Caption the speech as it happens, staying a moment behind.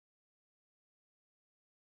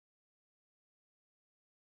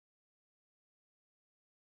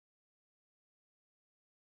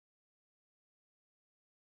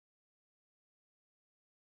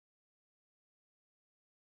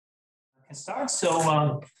can start.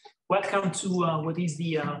 So welcome to what is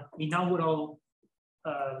the inaugural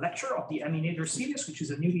lecture of the Emmy Noether series, which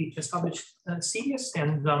is a newly established series.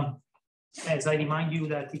 And as I remind you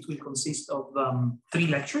that it will consist of 3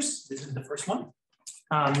 lectures. This is the first one.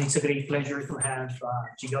 It's a great pleasure to have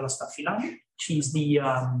Gigliola Staffilani. She's the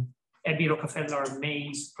Abby Rockefeller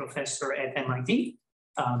Mays Professor at MIT.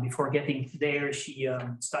 Before getting there, she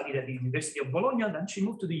studied at the University of Bologna. Then she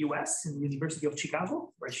moved to the US in the University of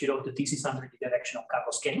Chicago, where she wrote the thesis under the direction of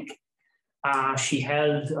Carlos Kinetic. She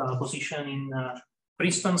held a position in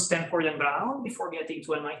Princeton, Stanford, and Brown before getting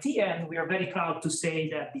to MIT. And we are very proud to say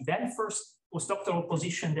that the very first postdoctoral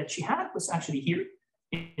position that she had was actually here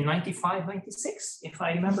in 95, 96, if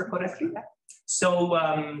I remember correctly. So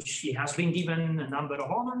she has been given a number of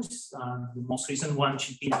honors. The most recent one,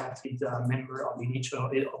 she's been elected a member of the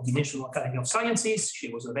National Academy of Sciences. She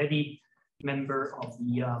was already member of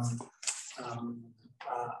the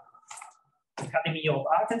Academy of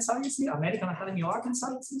Art and Sciences, American Academy of Art and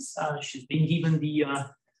Sciences. She's been given the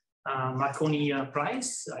Marconi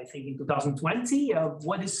Prize, I think, in 2020.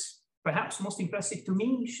 What is perhaps most impressive to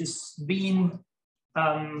me, she's been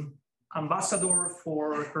ambassador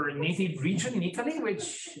for her native region in Italy,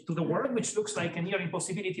 to the world, which looks like a near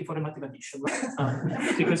impossibility for a mathematician,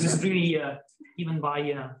 right? Because it's really given by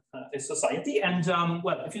a society. And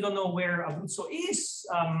well, if you don't know where Abruzzo is,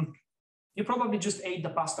 you probably just ate the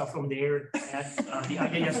pasta from there at the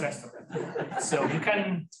IAS restaurant. So you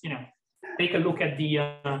can, take a look at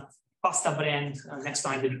the pasta brand next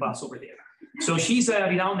time that you pass over there. So she's a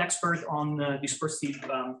renowned expert on dispersive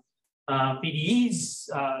PDEs.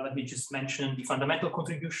 Let me just mention the fundamental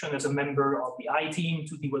contribution as a member of the I team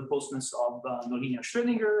to the well-postness of nonlinear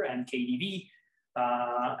Schrödinger and KDV.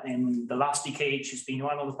 In the last decade, she's been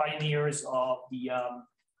one of the pioneers of the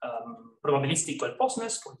probabilistic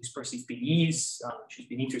well-postness for dispersive PDEs. She's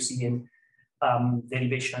been interested in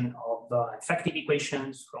derivation of effective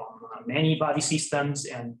equations from many body systems,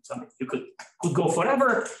 and you could go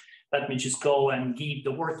forever. Let me just go and give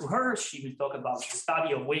the word to her. She will talk about the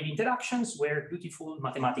study of wave interactions where beautiful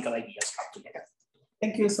mathematical ideas come together.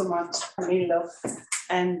 Thank you so much, Camillo.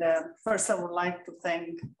 And first, I would like to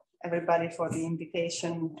thank everybody for the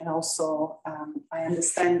invitation. And also, I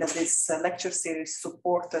understand that this lecture series is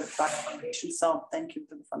supported by the Foundation. So thank you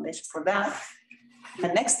to the Foundation for that.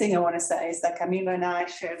 The next thing I want to say is that Camillo and I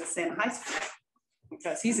share the same high school,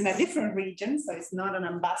 because he's in a different region, so he's not an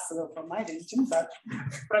ambassador from my region, but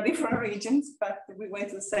for different regions, but we went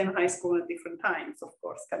to the same high school at different times. Of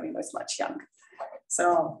course, Camillo is much younger.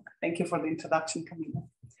 So thank you for the introduction, Camillo.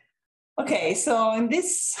 Okay, so in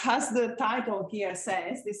this, as the title here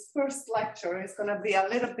says, this first lecture is gonna be a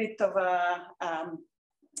little bit of a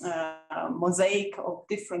mosaic of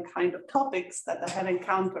different kind of topics that I have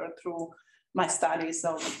encountered through my studies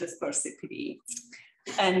of dispersive PDE.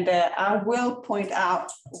 And I will point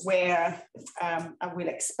out where I will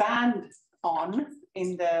expand on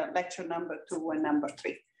in the lecture number 2 and number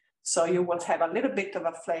 3. So you will have a little bit of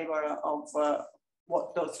a flavor of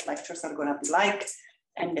what those lectures are going to be like.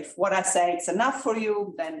 And if what I say is enough for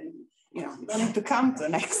you, then you don't need to come to the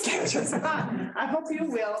next lectures. But I hope you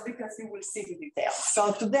will, because you will see the details.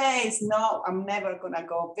 So today is I'm never going to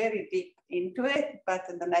go very deep into it, but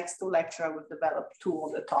in the next 2 lectures, I will develop 2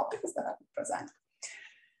 of the topics that I will present.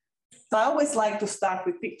 So I always like to start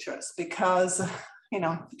with pictures because,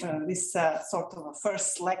 this sort of a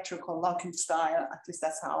first lecture colloquium style, at least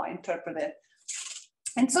that's how I interpret it.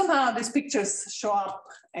 And somehow these pictures show up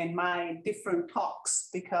in my different talks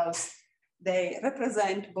because they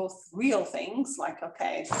represent both real things, like,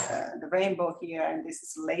 okay, the rainbow here, and this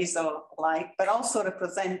is laser-like, but also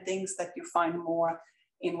represent things that you find more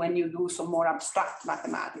in when you do some more abstract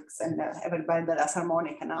mathematics, and everybody that has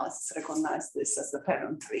harmonic analysis recognizes this as the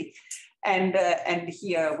parent tree. And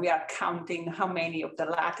here we are counting how many of the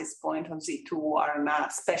lattice point of Z2 are in a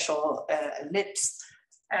special ellipse.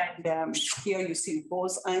 And here you see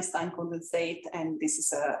Bose-Einstein condensate, and this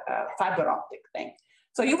is a fiber optic thing.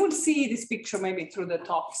 So you will see this picture maybe through the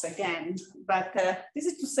talks again, but this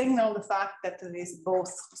is to signal the fact that there is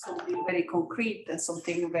both something very concrete and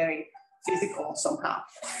something very physical somehow.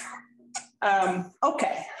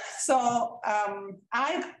 Okay, so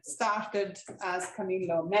I started, as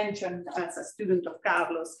Camillo mentioned, as a student of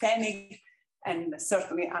Carlos Koenig, and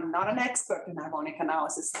certainly I'm not an expert in harmonic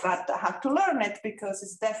analysis, but I had to learn it because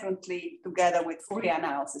it's definitely, together with Fourier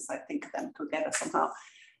analysis, I think them together somehow,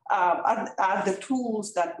 are the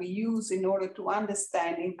tools that we use in order to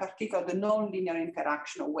understand, in particular, the nonlinear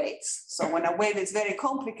interaction of waves. So when a wave is very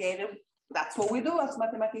complicated, that's what we do as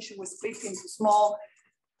mathematicians. We split into small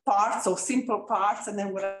parts or simple parts, and then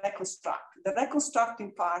we reconstruct. The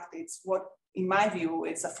reconstructing part is what, in my view,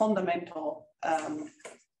 is a fundamental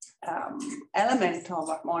element of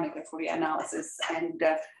harmonic and Fourier analysis. And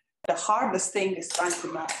the hardest thing is trying to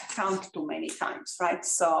count too many times, right?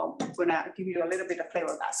 So I'm gonna give you a little bit of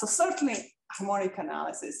flavor of that. So certainly harmonic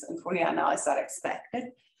analysis and Fourier analysis are expected.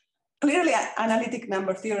 Clearly, analytic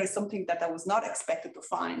number theory is something that I was not expected to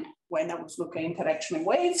find when I was looking at interaction in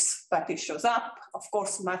waves, but it shows up. Of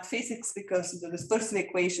course, math physics, because the dispersive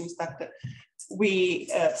equations that we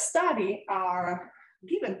study are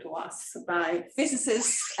given to us by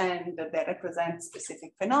physicists, and they represent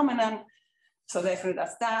specific phenomenon. So therefore,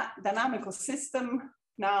 that's that. Dynamical system,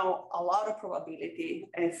 now a lot of probability.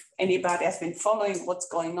 If anybody has been following what's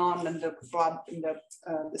going on in the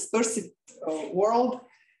dispersive world,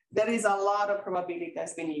 there is a lot of probability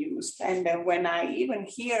that's been used. And when I even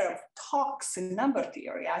hear talks in number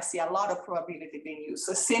theory, I see a lot of probability being used.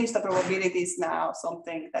 So it seems the probability is now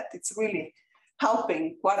something that it's really helping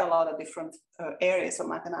quite a lot of different areas of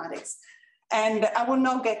mathematics. And I will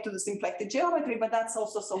not get to the symplectic geometry, but that's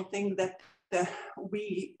also something that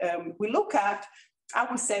we look at. I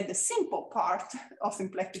would say the simple part of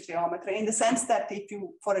symplectic geometry, in the sense that if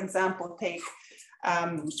you, for example, take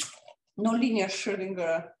nonlinear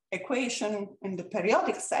Schrödinger equation in the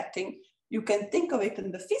periodic setting, you can think of it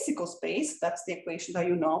in the physical space, that's the equation that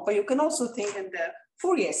you know, but you can also think in the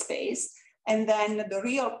Fourier space, and then the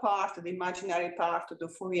real part, the imaginary part of the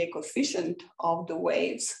Fourier coefficient of the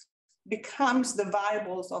waves becomes the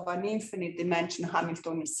variables of an infinite dimension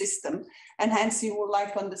Hamiltonian system. And hence you would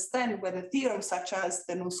like to understand whether theorems such as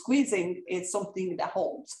the no squeezing is something that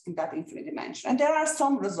holds in that infinite dimension. And there are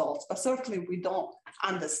some results, but certainly we don't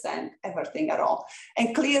understand everything at all.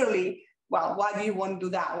 And clearly, well, why do you want to do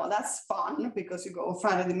that? Well, that's fun because you go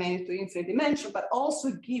from finite dimension to infinite dimension, but also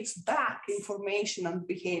gives back information on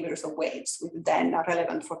behaviors of waves, which then are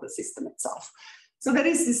relevant for the system itself. So there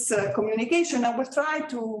is this communication. I will try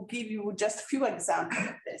to give you just a few examples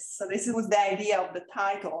of this. So this was the idea of the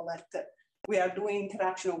title, that we are doing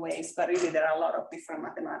interaction waves, but really there are a lot of different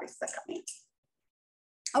mathematics that come in.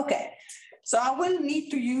 Okay, so I will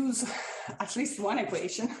need to use at least one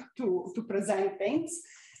equation to present things.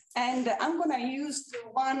 And I'm gonna use the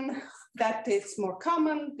one that is more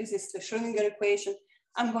common. This is the Schrödinger equation.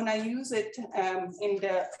 I'm going to use it in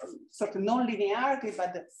the sort of nonlinearity,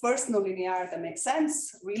 but the first nonlinearity that makes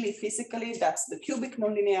sense, really physically, that's the cubic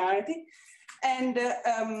nonlinearity. And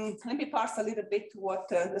let me parse a little bit what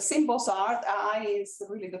the symbols are. I is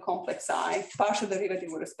really the complex I, partial derivative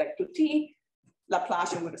with respect to t,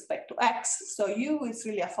 Laplacian with respect to x. So u is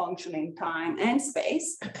really a function in time and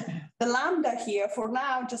space. The lambda here, for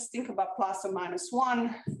now, just think about plus or minus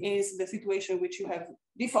 1, is the situation in which you have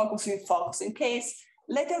defocusing, focusing case.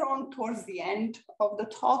 Later on, towards the end of the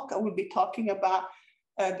talk, I will be talking about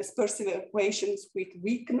dispersive equations with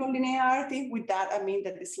weak nonlinearity. With that, I mean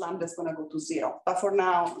that this lambda is going to go to 0. But for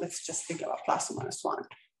now, let's just think about plus or minus 1.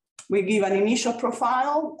 We give an initial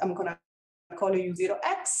profile. I'm going to call it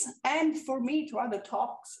u0x. And for me, throughout the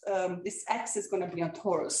talks, this x is going to be a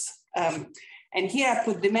torus. And here I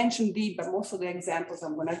put dimension d, but most of the examples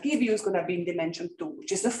I'm going to give you is going to be in dimension 2,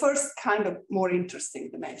 which is the first kind of more interesting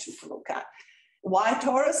dimension to look at. Why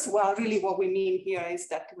torus? Well, really what we mean here is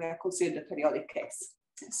that we are considered the periodic case.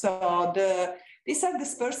 So these are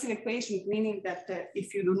dispersive equations, meaning that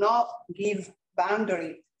if you do not give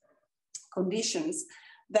boundary conditions,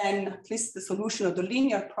 then at least the solution of the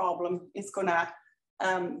linear problem is going to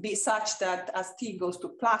be such that as t goes to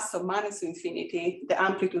plus or minus infinity, the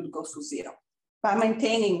amplitude goes to 0. By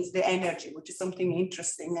maintaining the energy, which is something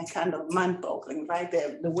interesting and kind of mind-boggling, right?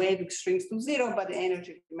 The wave extremes to 0, but the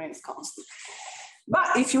energy remains constant.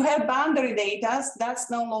 But if you have boundary data, that's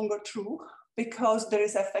no longer true because there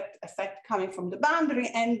is effect coming from the boundary,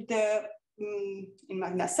 and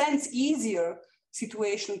in a sense, easier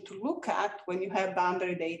situation to look at when you have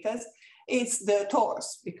boundary data is the torus,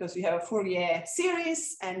 because you have a Fourier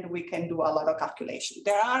series and we can do a lot of calculation.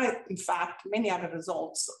 There are, in fact, many other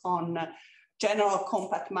results on general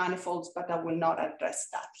compact manifolds, but I will not address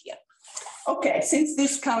that here. Okay, since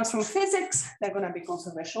this comes from physics, they're going to be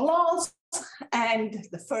conservation laws. And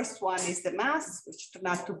the first one is the mass, which turned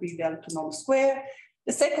out to be the autonomous square.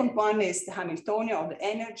 The second one is the Hamiltonian, or the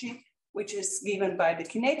energy, which is given by the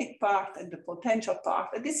kinetic part and the potential part.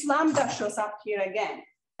 And this lambda shows up here again.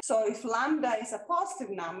 So if lambda is a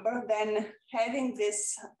positive number, then having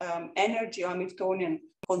this energy Hamiltonian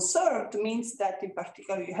conserved means that in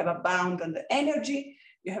particular you have a bound on the energy,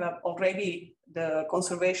 you have already the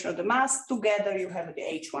conservation of the mass, together you have the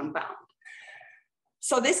H1 bound.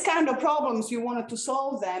 So this kind of problems, you wanted to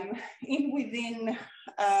solve them within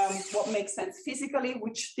what makes sense physically,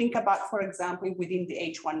 which think about, for example, within the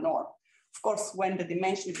H1 norm. Of course, when the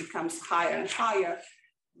dimension becomes higher and higher,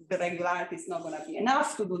 the regularity is not going to be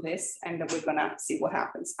enough to do this, and then we're going to see what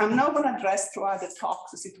happens. I'm not going to address throughout the talk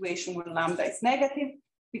the situation where lambda is negative,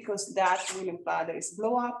 because that will imply there is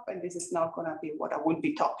blow up, and this is not going to be what I will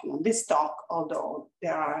be talking on this talk, although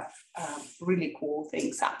there are really cool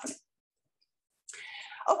things happening.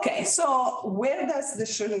 Okay, so where does the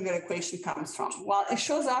Schrödinger equation comes from? Well, it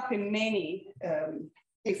shows up in many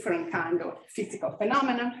different kind of physical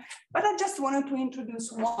phenomena, but I just wanted to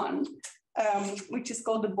introduce one, which is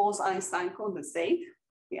called the Bose-Einstein condensate.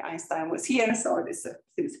 Yeah, Einstein was here, so this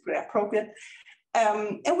seems pretty appropriate.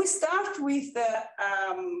 And we start with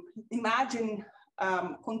imagine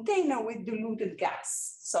container with diluted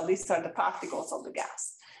gas. So these are the particles of the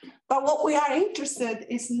gas. But what we are interested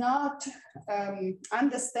is not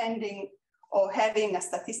understanding or having a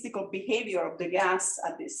statistical behavior of the gas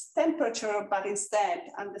at this temperature, but instead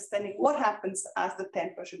understanding what happens as the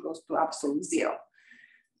temperature goes to absolute zero.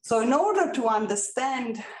 So in order to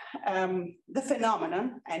understand the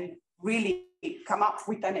phenomenon and really come up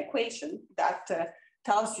with an equation that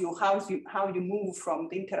tells you how you move from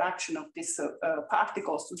the interaction of these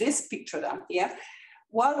particles to this picture down here,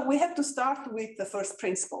 well, we have to start with the first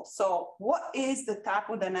principle. So what is the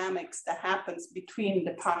thermodynamics that happens between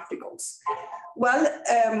the particles? Well,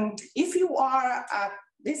 if you are at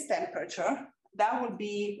this temperature, that will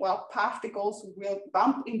be, well, particles will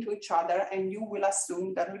bump into each other, and you will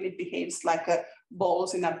assume that really behaves like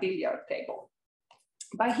balls in a billiard table.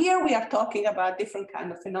 But here we are talking about different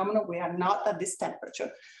kind of phenomena. We are not at this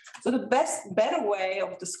temperature. So the better way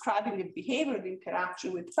of describing the behavior of the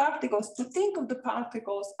interaction with particles, to think of the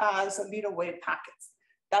particles as little wave packets.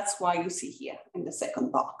 That's why you see here in the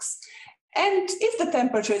second box. And if the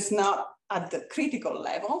temperature is not at the critical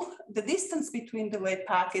level, the distance between the wave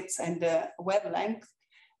packets and the wavelength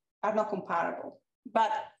are not comparable.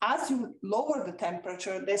 But as you lower the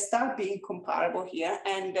temperature, they start being comparable here.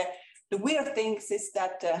 And the weird thing is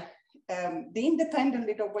that the independent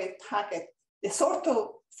little wave packet, they sort of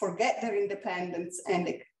forget their independence,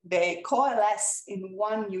 and they coalesce in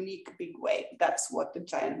one unique big wave. That's what the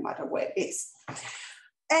giant matter wave is.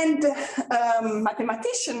 And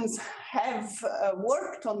mathematicians have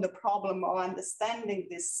worked on the problem of understanding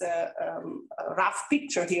this rough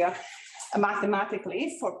picture here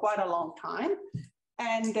mathematically for quite a long time.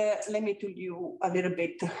 And let me tell you a little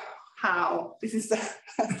bit how this is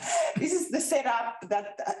the setup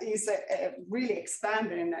that is really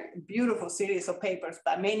expanded in a beautiful series of papers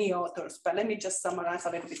by many authors. But let me just summarize a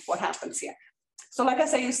little bit what happens here. So like I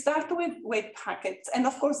say, you start with wave packets, and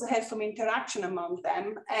of course they have some interaction among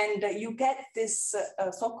them, and you get this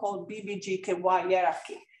so-called BBGKY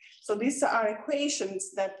hierarchy. So these are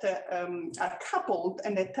equations that are coupled,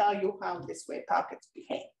 and they tell you how these wave packets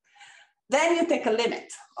behave. Then you take a limit.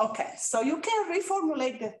 Okay, so you can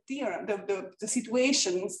reformulate the theorem, the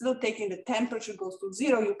situation. Instead of taking the temperature goes to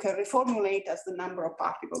zero, you can reformulate as the number of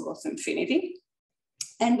particles goes to infinity.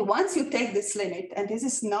 And once you take this limit, and this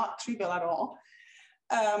is not trivial at all,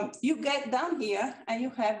 you get down here and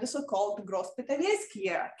you have the so-called Gross-Petelievsky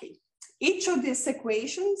hierarchy. Each of these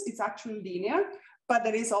equations is actually linear, but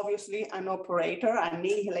there is obviously an operator,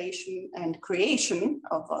 annihilation and creation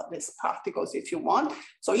of these particles if you want.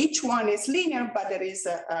 So each one is linear, but there is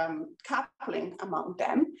a coupling among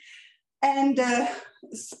them. And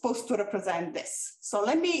it's supposed to represent this. So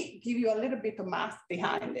let me give you a little bit of math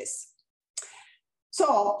behind this.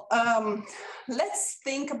 So let's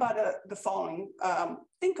think about the following.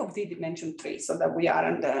 Think of the dimension 3 so that we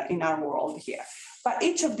are in our world here. But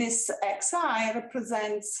each of these xi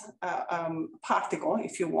represents a particle,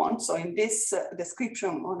 if you want. So in this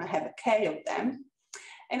description, I'm going to have a k of them.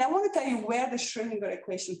 And I want to tell you where the Schrödinger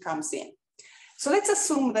equation comes in. So let's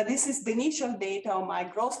assume that this is the initial data of my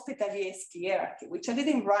Gross-Petelievsky hierarchy, which I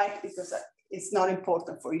didn't write because it's not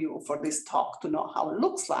important for you for this talk to know how it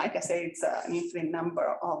looks like. I say it's an infinite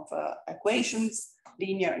number of equations,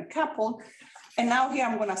 linear and coupled. And now here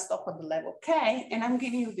I'm going to stop at the level k, and I'm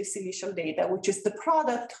giving you this initial data, which is the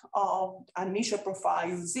product of an initial profile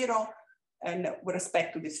U0 and with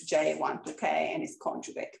respect to this J1 to k and its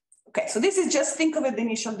conjugate. Okay, so this is just think of it, the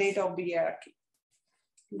initial data of the hierarchy.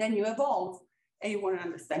 Then you evolve and you want to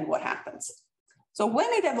understand what happens. So when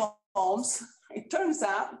it evolves, it turns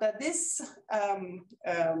out that this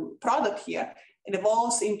product here, it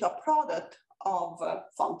evolves into a product of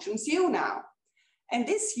functions U now. And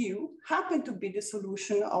this U happened to be the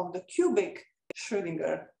solution of the cubic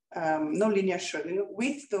Schrödinger, nonlinear Schrödinger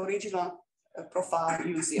with the original profile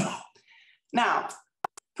U0. Now,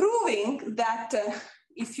 proving that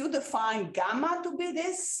if you define gamma to be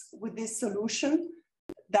this, with this solution,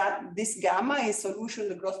 that this gamma is solution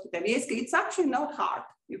to Gross-Pitagoric, it's actually not hard.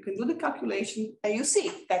 You can do the calculation and you see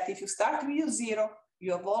that if you start with U0,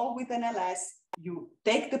 you evolve with NLS, you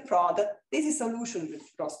take the product, this is solution with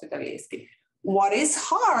Gross-Pitagoric. What is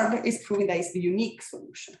hard is proving that it's the unique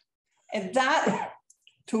solution. And that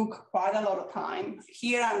took quite a lot of time.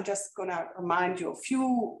 Here, I'm just gonna remind you a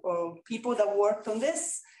few people that worked on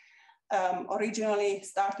this. Originally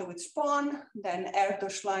started with Spohn, then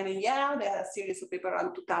Erdős, Schlein, and Yale. They had a series of papers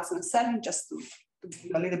around 2007, just to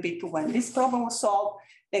give a little bit to when this problem was solved.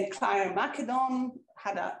 Then Klein and Macedon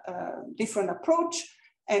had a different approach.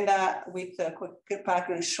 And with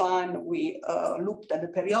Kirkpatrick and Schlein, we looked at the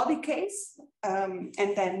periodic case. And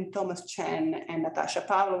then Thomas Chen and Natasha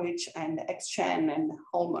Pavlovich and X. Chen and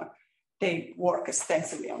Holmer, they work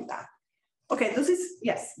extensively on that. Okay, this is,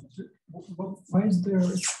 yes. Why is there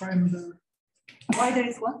X prime there? Why there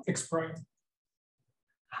is what? X prime.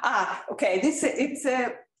 Ah, okay, it's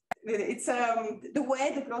the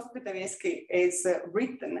way the Gross-Pitagoric is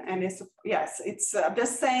written, and it's, yes, it's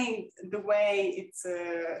just saying the way it's,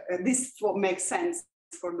 this is what makes sense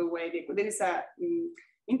for the way there is a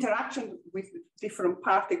interaction with different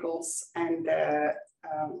particles, and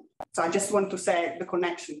so I just want to say the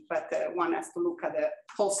connection, but one has to look at the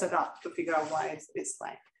whole setup to figure out why it's this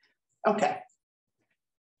way. Okay.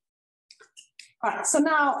 All right, so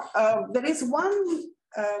now there is one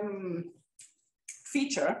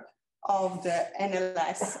feature of the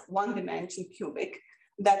NLS one-dimension cubic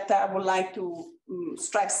that I would like to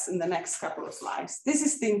stress in the next couple of slides. This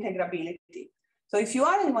is the integrability. So if you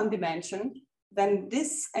are in one dimension, then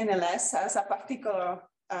this NLS has a particular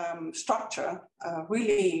structure,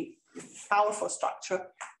 really powerful structure,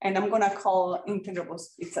 and I'm going to call integrable,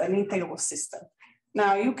 it's an integrable system.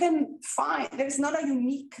 Now you can find, there's not a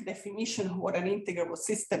unique definition of what an integrable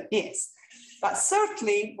system is, but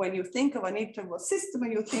certainly when you think of an integrable system,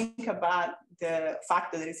 you think about the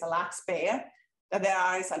fact that there is a lax pair, that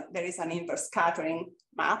there is an inverse scattering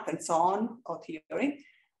map and so on, or theory.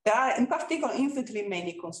 There are in particular infinitely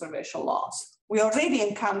many conservation laws. We already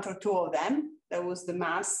encountered two of them. There was the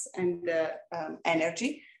mass and the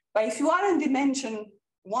energy. But if you are in dimension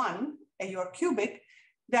 1 and you're cubic,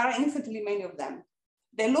 there are infinitely many of them.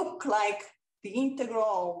 They look like the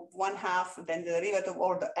integral of 1/2, then the derivative of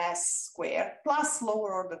order s squared, plus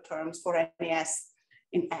lower order terms for any s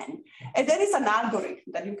in n. And there is an algorithm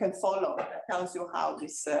that you can follow that tells you how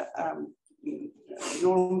these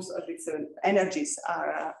norms of these energies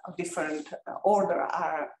are of different order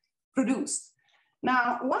are produced.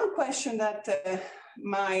 Now, one question that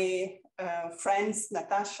my friends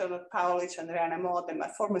Natasha Pavlovich and Rihanna Mott and my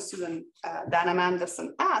former student Dana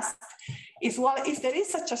Manderson asked is, well, if there is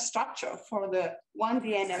such a structure for the 1D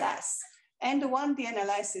NLS and the 1D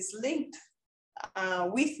NLS is linked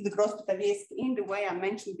with the Gross-Pitagoric in the way I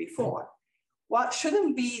mentioned before, well,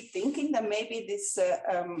 shouldn't be thinking that maybe this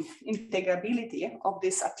integrability of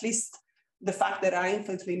this, at least the fact that there are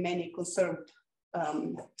infinitely many conserved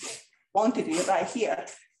quantities right here,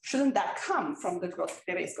 shouldn't that come from the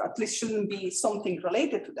Gross-Pitagoric? At least shouldn't be something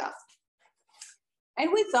related to that.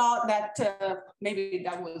 And we thought that maybe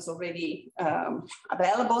that was already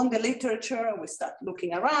available in the literature. We started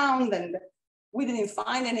looking around and we didn't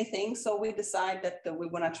find anything. So we decided that we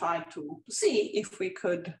want to try to see if we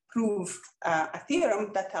could prove a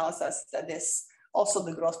theorem that tells us that this also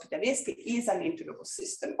the Gross-Pitagoric is an integrable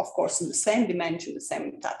system, of course, in the same dimension, the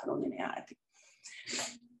same type of nonlinearity.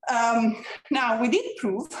 Now, we did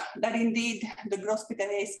prove that indeed the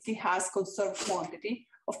Gross-Pitagoric has conserved quantity.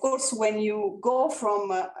 Of course, when you go from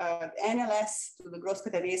NLS to the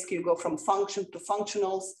Gross-Pitagoric, you go from function to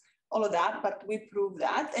functionals, all of that, but we proved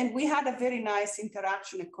that. And we had a very nice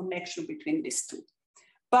interaction and connection between these two.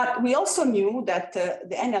 But we also knew that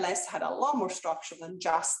the NLS had a lot more structure than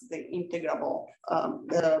just the integrable,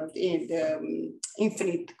 the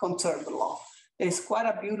infinite conserved law. There's quite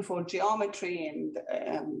a beautiful geometry and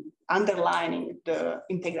underlining the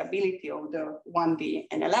integrability of the 1D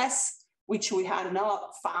NLS, which we had not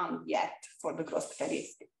found yet for the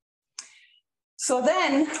Gross-Pitagoric. So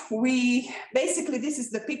then we, basically this is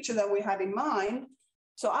the picture that we had in mind.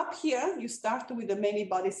 So up here, you start with the many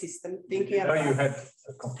body system, thinking about— you had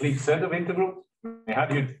a complete set of integrals. How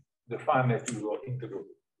do you define that you were integral?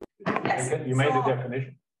 Yes. You made a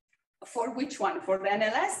definition. For which one? For the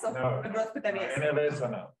NLS or for the Gross-Pitagoric? NLS or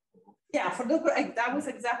no? Yeah, for the, that was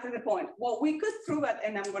exactly the point. What we could prove at,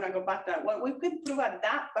 and I'm going to go back to that, what we could prove at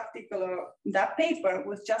that particular, that paper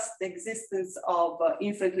was just the existence of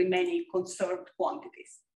infinitely many conserved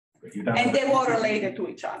quantities. And they were related to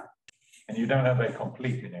each other. And you don't have a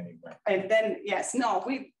complete in any way. And then, yes,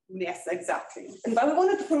 exactly. But we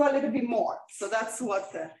wanted to prove a little bit more. So that's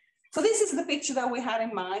what, so this is the picture that we had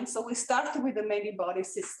in mind. So we started with the many body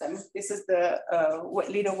system. This is the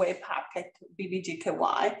little wave packet,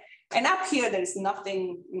 BBGKY. And up here, there is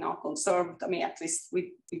nothing, conserved. I mean, at least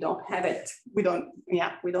we don't have it. We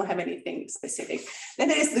don't have anything specific. Then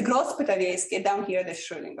there is the Gross-Petarievsky, down here, the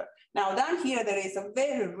Schrödinger. Now down here, there is a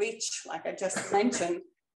very rich, like I just mentioned,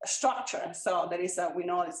 structure. So there is we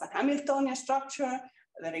know it's a Hamiltonian structure,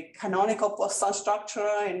 there is canonical Poisson structure,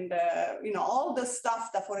 and all the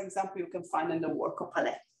stuff that, for example, you can find in the work of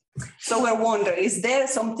Palais. So we're wondering, is there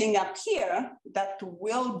something up here that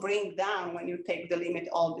will bring down, when you take the limit,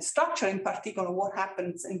 all the structure, in particular, what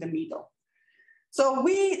happens in the middle? So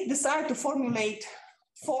we decided to formulate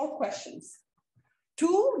 4 questions,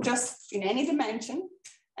 2 just in any dimension,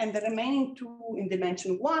 and the remaining 2 in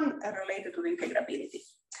dimension 1 are related to the integrability.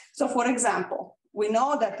 So for example, we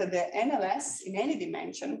know that the NLS in any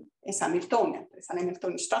dimension is Hamiltonian. It's an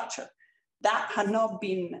Hamiltonian structure. That had not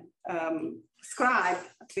been described,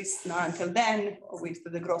 at least not until then, with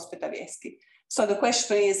the Gross-Petarievsky. So the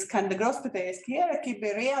question is, can the Gross-Petarievsky hierarchy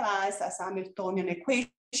be realized as a Hamiltonian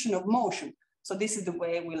equation of motion? So this is the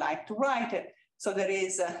way we like to write it. So there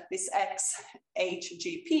is this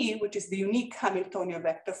XHGP, which is the unique Hamiltonian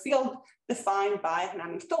vector field defined by an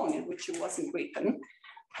Hamiltonian, which wasn't written.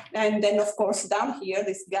 And then, of course, down here,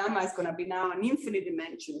 this gamma is going to be now an infinite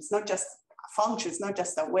dimension. It's not just a function, it's not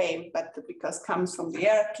just a wave, but because it comes from the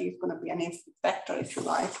hierarchy, it's going to be an infinite vector, if you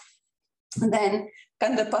like. And then,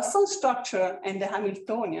 can the Poisson structure and the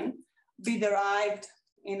Hamiltonian be derived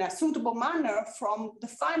in a suitable manner from the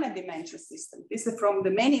finite dimension system? This is from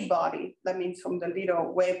the many body, that means from the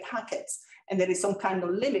little wave packets, and there is some kind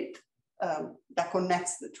of limit that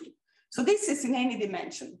connects the two. So this is in any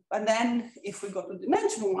dimension. But then if we go to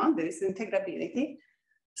dimension 1, there is integrability.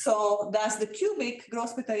 So does the cubic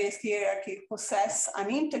Gross-Petarievsky hierarchy possess an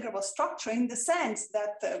integrable structure, in the sense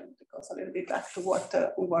that, because a little bit back to what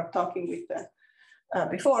we were talking with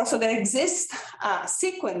before, so there exists a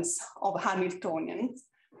sequence of Hamiltonians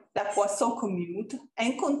that was so commute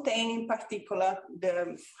and contain in particular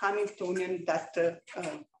the Hamiltonian that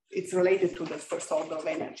it's related to the first order of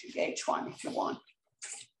energy, the H1 if you want.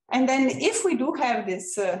 And then if we do have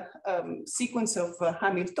this sequence of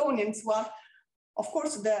Hamiltonians, well, of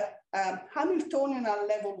course, the Hamiltonian at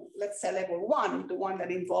level, let's say level 1, the one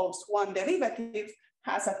that involves one derivative,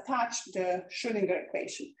 has attached the Schrödinger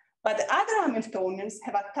equation. But the other Hamiltonians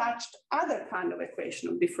have attached other kind of equation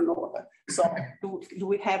of different order. So do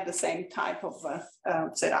we have the same type of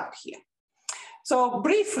setup here? So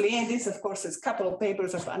briefly, and this of course is a couple of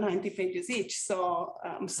papers of 90 pages each. So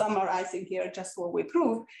I'm summarizing here just what we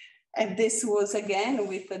proved. And this was again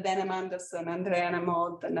with Denem Anderson, Andrea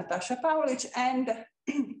Namod, Natasha Pavlich, and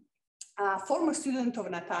a former student of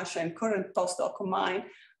Natasha and current postdoc of mine,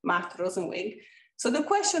 Matt Rosenwig. So the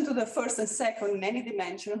question to the first and second in any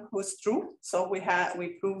dimension was true. So we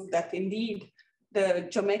proved that indeed the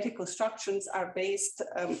geometric constructions are based,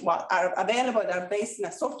 are available, are based in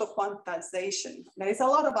a sort of quantization. There is a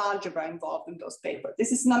lot of algebra involved in those papers.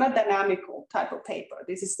 This is not a dynamical type of paper.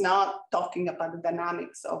 This is not talking about the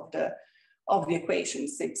dynamics of the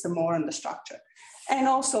equations. It's more on the structure. And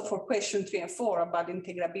also for question 3 and 4 about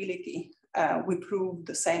integrability, we proved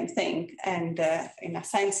the same thing. And in a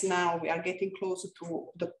sense now we are getting closer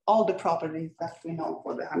to all the properties that we know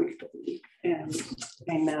for the Hamiltonian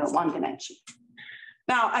in one dimension.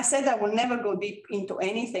 Now, I said I will never go deep into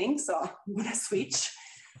anything, so I'm going to switch.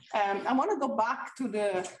 I want to go back to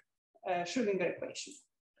the Schrödinger equation.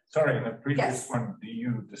 Sorry, in the previous one, do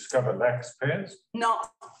you discover lax pairs? No,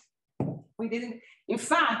 we didn't. In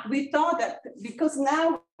fact, we thought that because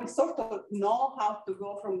now we sort of know how to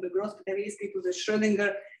go from the Gross-Petarievsky to the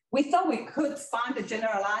Schrödinger, we thought we could find a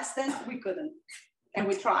generalized, then we couldn't. And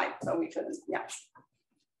we tried, so we couldn't, yeah.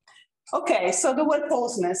 Okay, so the word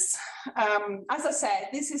poseness. As I said,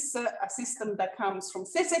 this is a system that comes from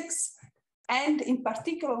physics. And in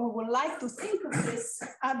particular, we would like to think of this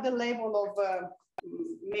at the level of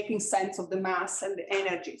making sense of the mass and the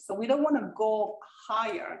energy. So we don't want to go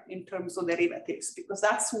higher in terms of derivatives, because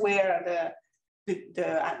that's where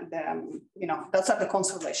those are the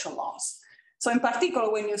conservation laws. So in particular,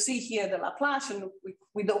 when you see here the Laplacian,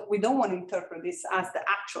 we don't want to interpret this as the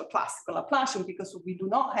actual classical Laplacian, because we do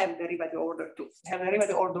not have derivative order 2. We have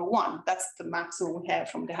derivative order 1. That's the maximum we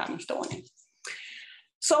have from the Hamiltonian.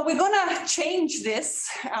 So we're going to change this,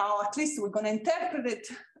 or at least we're going to interpret it,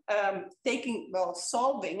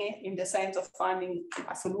 solving it in the sense of finding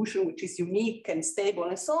a solution which is unique and stable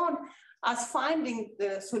and so on, as finding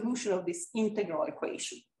the solution of this integral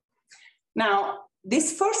equation. Now,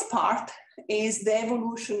 this first part is the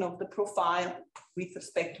evolution of the profile with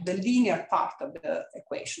respect to the linear part of the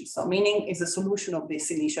equation. So meaning is a solution of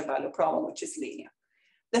this initial value problem, which is linear.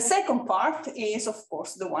 The second part is, of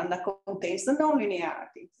course, the one that contains the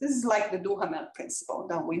nonlinearity. This is like the Duhamel principle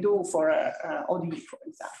that we do for ODE, for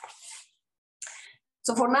example.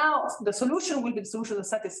 So for now, the solution will be the solution that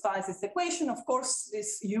satisfies this equation. Of course,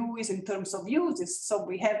 this U is in terms of U. So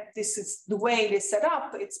we have, this is the way it is set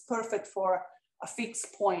up. It's perfect for a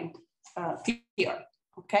fixed point here.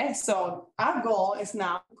 Okay, so our goal is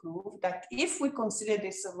now to prove that if we consider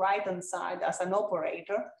this right-hand side as an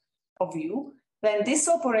operator of U, then this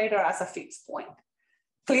operator has a fixed point.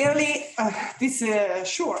 Clearly,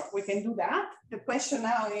 sure, we can do that. The question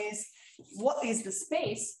now is, what is the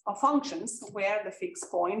space of functions where the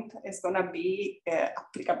fixed point is going to be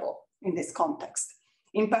applicable in this context?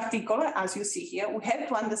 In particular, as you see here, we have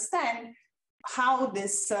to understand how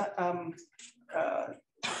this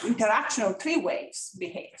interaction of three waves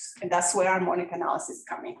behaves, and that's where harmonic analysis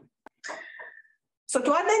comes in. So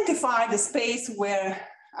to identify the space where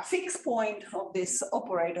a fixed point of this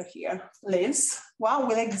operator here lives, well,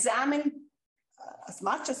 we'll examine as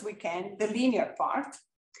much as we can the linear part.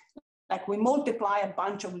 Like we multiply a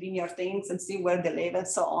bunch of linear things and see where they live and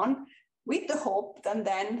so on, with the hope that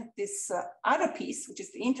then this other piece, which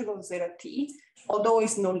is the integral 0 t, although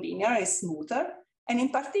it's non-linear, is smoother. And in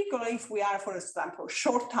particular, if we are, for example,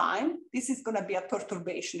 short time, this is going to be a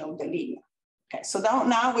perturbation of the linear. Okay, so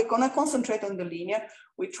now we're going to concentrate on the linear.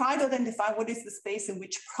 We try to identify what is the space in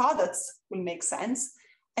which products will make sense,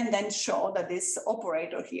 and then show that this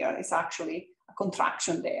operator here is actually a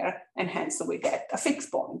contraction there, and hence we get a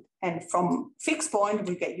fixed point. And from fixed point,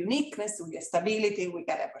 we get uniqueness, we get stability, we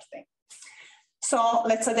get everything. So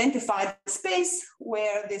let's identify the space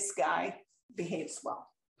where this guy behaves well.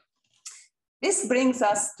 This brings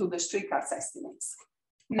us to the Strickard's estimates.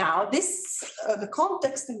 Now, the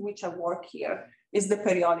context in which I work here is the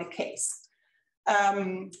periodic case.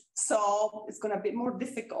 So it's going to be more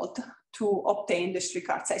difficult to obtain the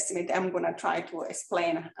Strickard's estimate. I'm going to try to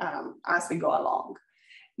explain as we go along.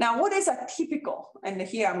 Now, what is a typical, and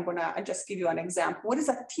here I'm going to just give you an example. What is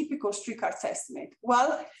a typical Strickard's estimate?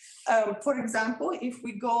 Well, for example, if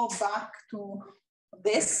we go back to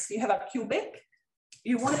this, you have a cubic.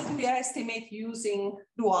 You want to estimate using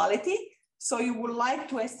duality. So you would like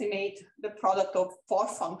to estimate the product of 4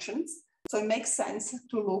 functions. So it makes sense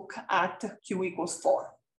to look at Q equals 4.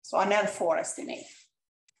 So an L4 estimate.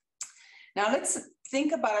 Now let's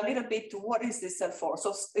think about a little bit what is this L4.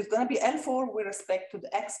 So it's going to be L4 with respect to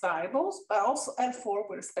the X variables, but also L4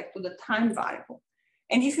 with respect to the time variable.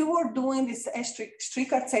 And if you were doing this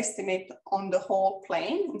Strickard's estimate on the whole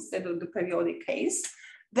plane instead of the periodic case,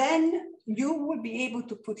 then you would be able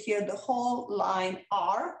to put here the whole line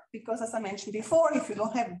R, because as I mentioned before, if you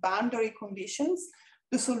don't have boundary conditions,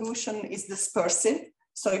 the solution is dispersive,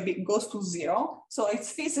 so it goes to 0. So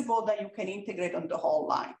it's feasible that you can integrate on the whole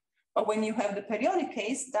line. But when you have the periodic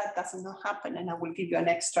case, that doesn't happen, and I will give you an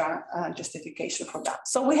extra justification for that.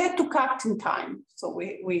 So we had to cut in time. So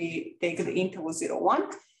we take the interval 0, 1,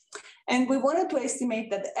 and we wanted to estimate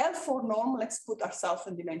that the L4 norm, let's put ourselves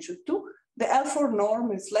in dimension 2, the L4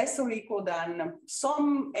 norm is less or equal than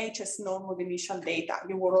some HS norm of initial data.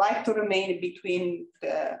 You would like to remain between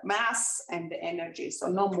the mass and the energy, so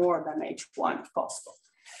no more than H1 if possible.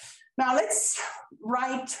 Now let's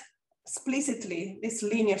write explicitly this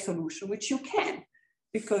linear solution, which you can,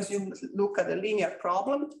 because you look at the linear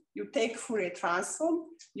problem, you take Fourier transform,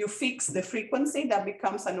 you fix the frequency that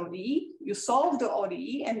becomes an ODE, you solve the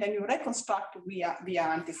ODE, and then you reconstruct via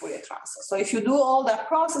anti-Fourier transform. So if you do all that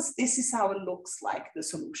process, this is how it looks like, the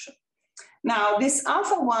solution. Now, this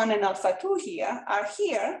alpha 1 and alpha 2 here are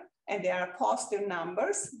here, and they are positive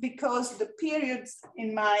numbers, because the periods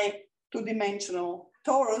in my two-dimensional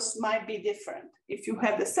torus might be different. If you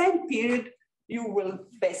have the same period, you will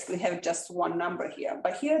basically have just one number here.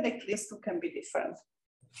 But here, these two can be different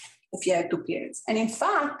if you have 2 periods. And in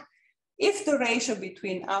fact, if the ratio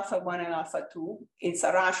between alpha 1 and alpha 2 is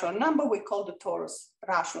a rational number, we call the torus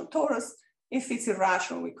rational torus. If it's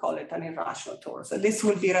irrational, we call it an irrational torus. So this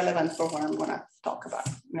will be relevant for what I'm going to talk about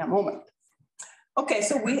in a moment. Okay,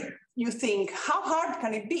 so you think, how hard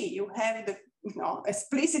can it be? You have the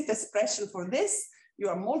explicit expression for this. You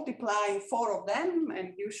are multiplying 4 of them,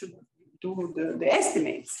 and you should do the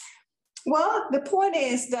estimates. Well, the point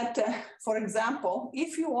is that, for example,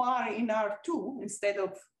 if you are in R2 instead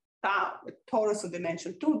of torus of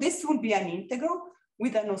dimension 2, this will be an integral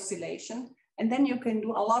with an oscillation. And then you can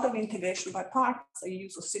do a lot of integration by parts. So you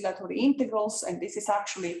use oscillatory integrals, and this is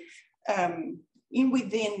actually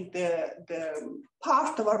within the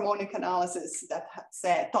part of harmonic analysis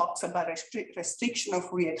that talks about restriction of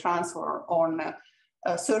Fourier transform on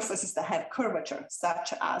surfaces that have curvature,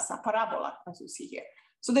 such as a parabola, as you see here.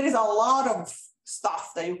 So there is a lot of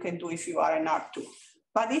stuff that you can do if you are in R2.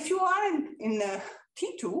 But if you are in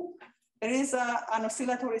T2, there is an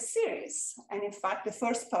oscillatory series. And in fact, the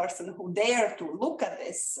first person who dared to look at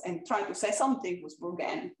this and try to say something was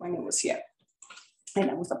Bourgain when he was here.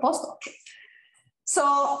 And I was a postdoc.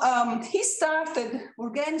 So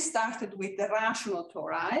Bourgain started with the rational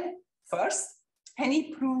tori first, and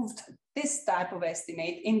he proved this type of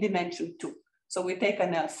estimate in dimension 2. So we take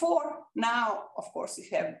an L4. Now, of course, you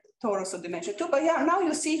have torus of dimension 2, but yeah, now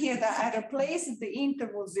you see here that I replaced the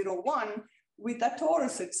interval 0, 1 with the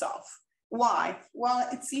torus itself. Why? Well,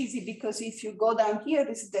 it's easy because if you go down here,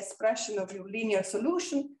 this is the expression of your linear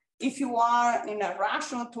solution. If you are in a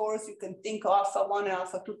rational torus, you can think of alpha 1 and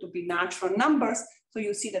alpha 2 to be natural numbers. So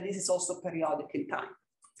you see that this is also periodic in time.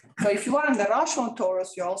 So if you are in the rational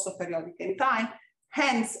torus, you're also periodic in time.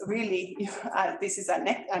 Hence, really, this is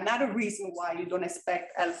another reason why you don't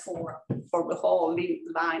expect L4 for the whole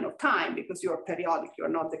line of time, because you're periodic, you're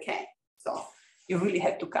not decaying. So you really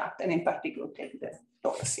have to cut, and in particular, take the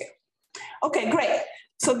torus here. Okay, great.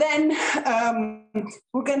 So then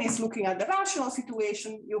Bourgain is looking at the rational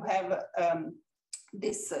situation. You have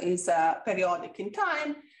this is periodic in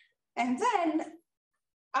time. And then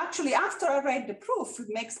actually, after I read the proof, it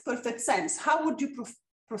makes perfect sense. How would you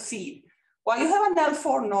proceed? Well, you have an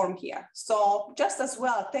L4 norm here. So just as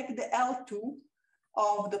well, take the L2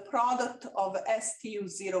 of the product of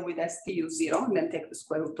STU0 with STU0, and then take the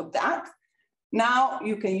square root of that. Now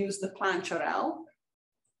you can use the Plancher L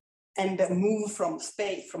and then move from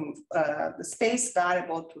the space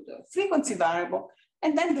variable to the frequency variable,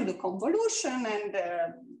 and then do the convolution and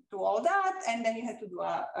do all that. And then you have to do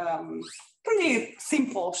a pretty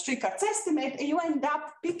simple Strickhart's estimate, and you end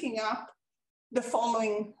up picking up the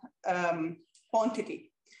following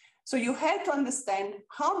quantity. So you have to understand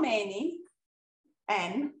how many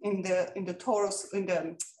n in the torus, in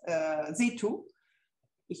the Z2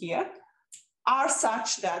 here, are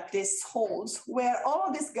such that this holds, where all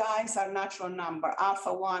of these guys are natural number,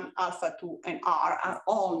 alpha 1, alpha 2, and R are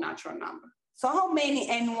all natural number. So how many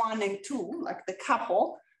n1 and 2, like the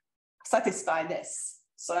couple, satisfy this?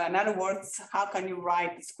 So in other words, how can you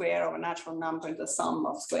write the square of a natural number into the sum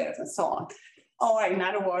of squares and so on? Or in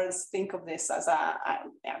other words, think of this as a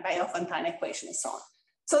Diophantine equation and so on.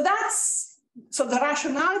 So the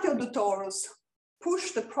rationality of the torus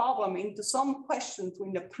push the problem into some questions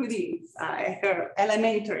in the pretty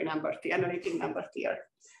elementary number theory, analytic number theory.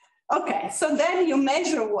 Okay, so then you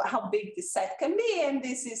measure how big this set can be, and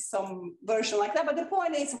this is some version like that. But the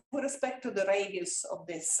point is, with respect to the radius of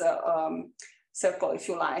this circle, if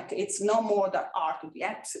you like, it's no more than r to the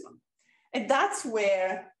epsilon. And that's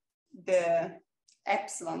where the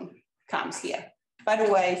epsilon comes here. By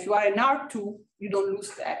the way, if you are in R2, you don't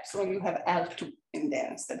lose the epsilon, you have L2 in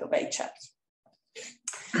there instead of HF.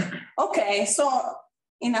 Okay, so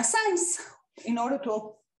in a sense, in order to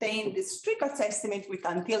obtain this Strickhart's estimate, which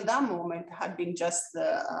until that moment had been just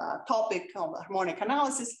the topic of harmonic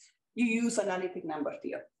analysis, you use analytic number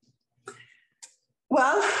theory.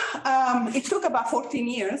 Well, it took about 14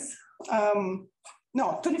 years.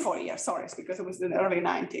 No, 24 years, sorry, because it was in the early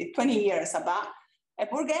 90s, 20 years about.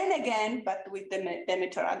 Bourgain again, but with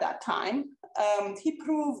Demeter at that time, they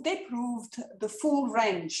proved the full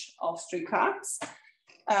range of Strickhart's,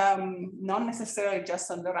 not necessarily just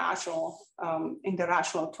on the rational, in the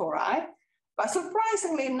rational tori, but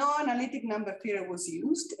surprisingly, no analytic number theory was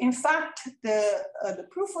used. In fact, the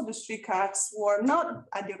proof of the Strickhart's were not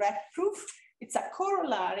a direct proof. It's a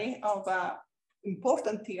corollary of an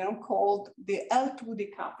important theorem called the L2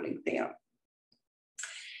 decoupling theorem.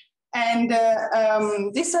 And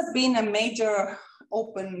this has been a major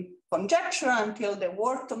open conjecture until they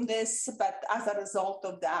worked on this, but as a result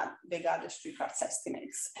of that, they got the Strickhart's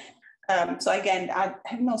estimates. So again, I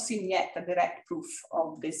have not seen yet a direct proof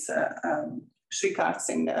of this Strickhart's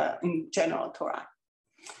in general tori.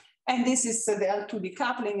 And this is the L2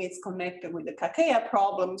 decoupling. It's connected with the Kakeya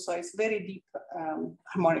problem, so it's very deep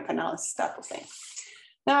harmonic analysis type of thing.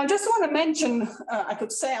 Now, I just want to mention, I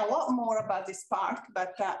could say a lot more about this part,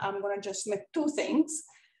 but I'm going to just make two things.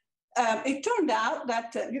 It turned out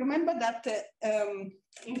that, you remember that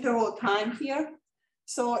interval time here?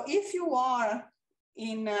 So if you are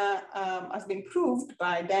in, has been proved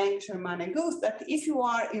by Deng, Sherman, and Guth, that if you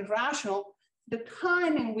are irrational, the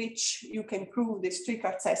time in which you can prove the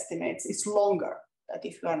Strickhart's estimates is longer than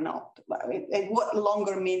if you are not. And what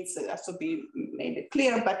longer means has to be made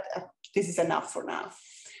clear, but this is enough for now.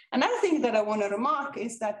 Another thing that I want to remark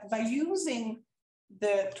is that by using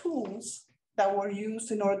the tools that were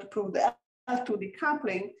used in order to prove the L2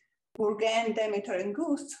 decoupling, Bourgain, Demeter, and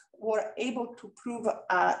Guth were able to prove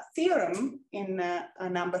a theorem in a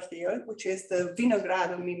number theory, which is the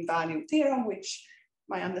Vinogrado mean value theorem, which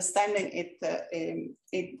my understanding,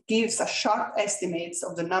 it gives a sharp estimates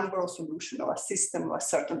of the number of solution of a system of a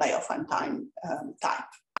certain Diophant time type.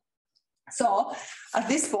 So at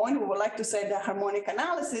this point, we would like to say that harmonic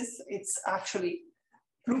analysis, it's actually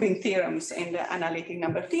proving theorems in the analytic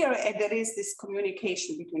number theory, and there is this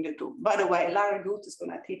communication between the two. By the way, Larry Guth is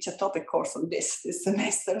going to teach a topic course on this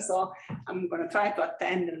semester, so I'm going to try to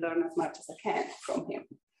attend and learn as much as I can from him.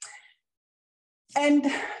 And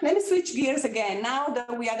let me switch gears again. Now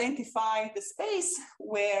that we identify the space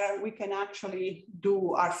where we can actually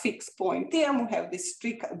do our fixed point theorem, we have this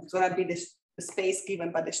it's going to be the space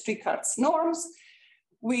given by the Strickhart's norms.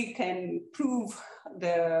 We can prove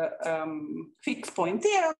the fixed point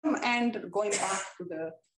theorem, and going back to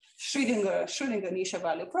the Schrödinger initial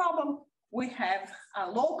value problem, we have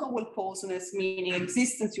a local well-posedness, meaning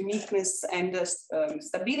existence, uniqueness, and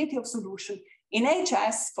stability of solution in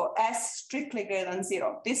HS for S strictly greater than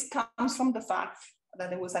 0. This comes from the fact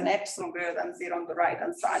that there was an epsilon greater than 0 on the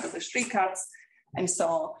right-hand side of the Strickhart's. And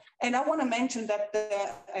so, and I want to mention that,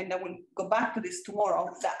 and I will go back to this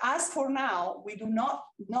tomorrow, that as for now, we do not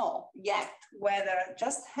know yet whether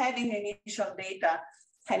just having initial data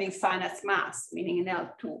having finite mass, meaning in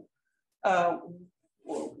L2,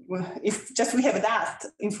 if just we have that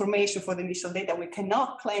information for the initial data, we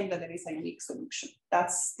cannot claim that there is a unique solution.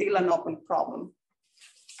 That's still an open problem.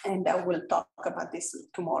 And I will talk about this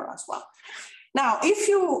tomorrow as well. Now, if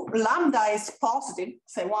you lambda is positive,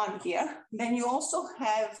 say 1 here, then you also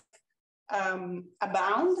have a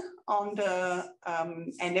bound on the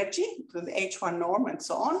energy, the H1 norm and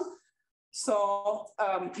so on. So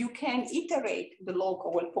you can iterate the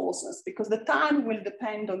local well-posedness because the time will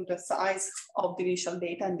depend on the size of the initial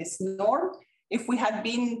data and this norm. If we had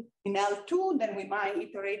been in L2, then we might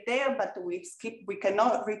iterate there, but we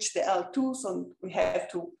cannot reach the L2, so we have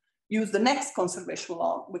to use the next conservation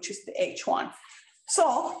law, which is the H1.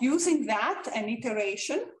 So using that and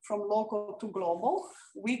iteration from local to global,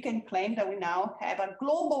 we can claim that we now have a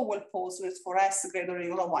global well-posedness for S greater than or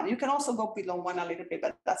equal to 1. You can also go below 1 a little bit,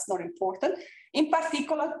 but that's not important. In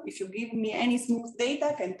particular, if you give me any smooth data,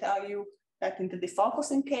 I can tell you that in the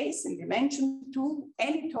defocusing case, in dimension 2,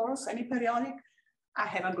 any torus, any periodic, I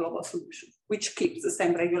have a global solution, which keeps the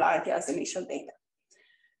same regularity as initial data.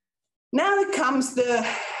 Now it comes the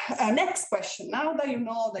next question. Now that you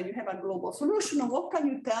know that you have a global solution, what can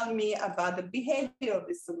you tell me about the behavior of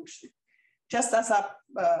this solution? Just as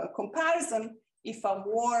a comparison, if I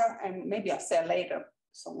were, and maybe I'll say later,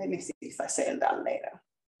 so let me see if I say that later.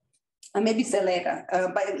 And maybe say later,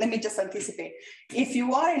 but let me just anticipate. If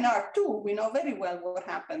you are in R2, we know very well what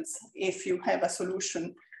happens if you have a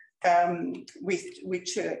solution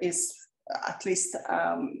which is at least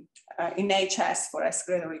in HS for S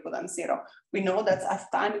greater or equal than 0. We know that as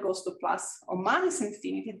time goes to plus or minus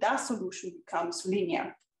infinity, that solution becomes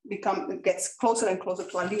linear, gets closer and closer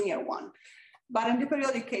to a linear one. But in the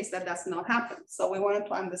periodic case, that does not happen. So we wanted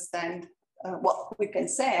to understand what we can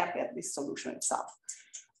say about this solution itself.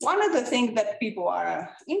 One of the things that people are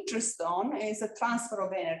interested on is the transfer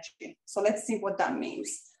of energy. So let's see what that means.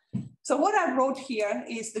 So what I wrote here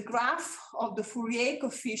is the graph of the Fourier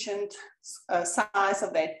coefficient size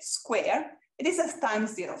of that square. It is at time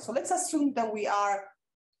 0. So let's assume that we are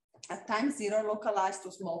at time 0 localized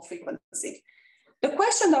to small frequency. The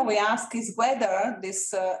question that we ask is whether this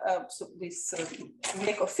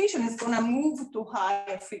Fourier coefficient is going to move to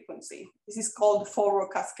higher frequency. This is called forward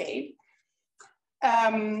cascade.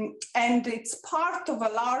 And it's part of a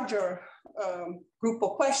larger group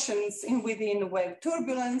of questions within wave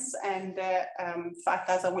turbulence. And in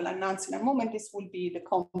fact, as I will announce in a moment, this will be the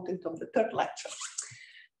content of the third lecture.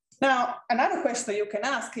 Now, another question you can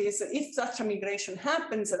ask is if such a migration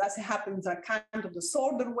happens, does it happen in a kind of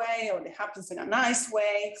disordered way or it happens in a nice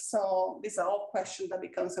way? So these are all questions that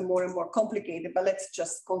becomes more and more complicated, but let's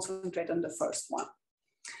just concentrate on the first one.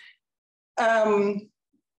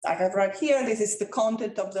 I have right here, this is the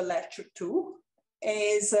content of the lecture 2,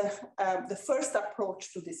 is the first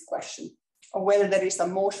approach to this question of whether there is a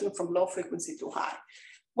motion from low frequency to high.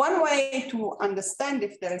 One way to understand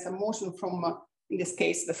if there is a motion from, in this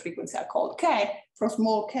case, the frequency I called K, from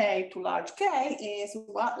small k to large K is,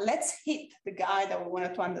 well, let's hit the guy that we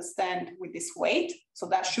wanted to understand with this weight. So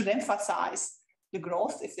that should emphasize the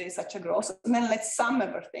growth, if there is such a growth. And then let's sum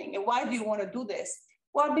everything. And why do you want to do this?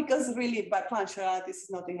 Well, because really by Planck-Charles, this is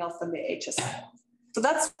nothing else than the HS So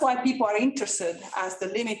that's why people are interested as the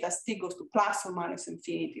limit as t goes to plus or minus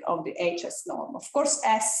infinity of the HS norm. Of course,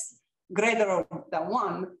 S greater than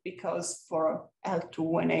 1, because for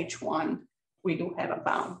L2 and H1, we do have a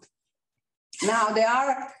bound. Now there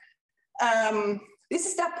are, this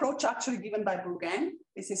is the approach actually given by Bourgain.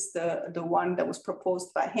 This is the one that was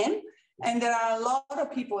proposed by him. And there are a lot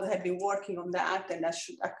of people that have been working on that, and I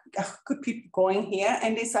could keep going here.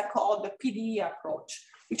 And these are called the PDE approach,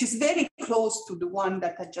 which is very close to the one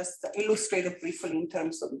that I just illustrated briefly in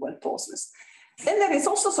terms of well-posedness. Then there is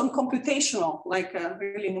also some computational, like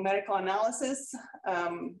really numerical analysis.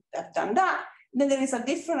 I've done that. Then there is a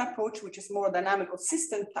different approach, which is more dynamical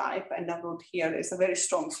system type. And I wrote here, there's a very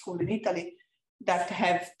strong school in Italy that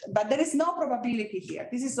have, but there is no probability here.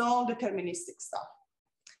 This is all deterministic stuff.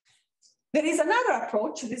 There is another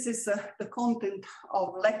approach. This is the content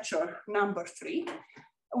of lecture number 3,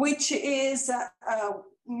 which is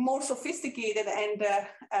more sophisticated, and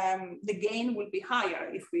the gain will be higher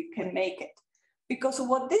if we can make it. Because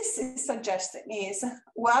what this is suggesting is,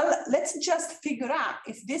 well, let's just figure out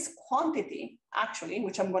if this quantity actually,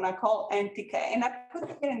 which I'm going to call NTK, and I put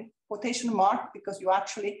it here in quotation mark because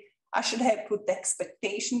I should have put the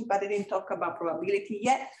expectation, but I didn't talk about probability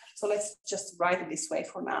yet. So let's just write it this way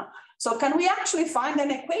for now. So can we actually find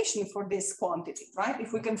an equation for this quantity, right?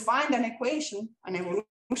 If we can find an equation, an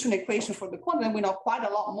evolution equation for the quantity, we know quite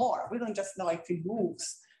a lot more. We don't just know if it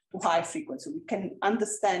moves to high frequency. We can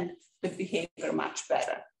understand the behavior much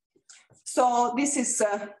better. So this is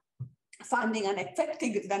finding an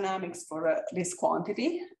effective dynamics for this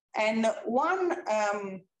quantity. And one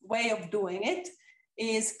way of doing it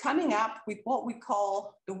is coming up with what we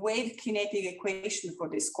call the wave kinetic equation for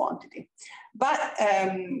this quantity. But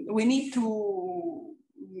we need to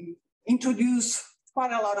introduce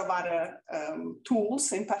quite a lot of other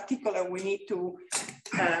tools. In particular, we need to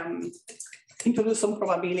introduce some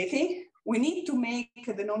probability. We need to make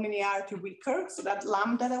the nonlinearity weaker. So that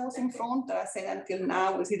lambda that was in front, that I said until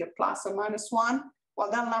now is either plus or minus 1.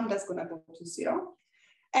 Well, that lambda is going to go to 0.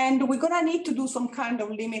 And we're going to need to do some kind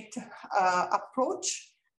of limit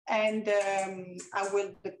approach. And that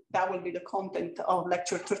will be the content of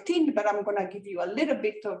lecture 13, but I'm going to give you a little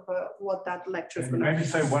bit of what that lecture is going to be. Maybe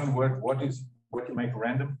say one word, what you make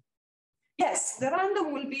random? Yes, the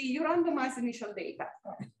random will be, you randomize initial data.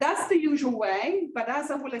 That's the usual way, but as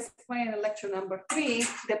I will explain in lecture number 3,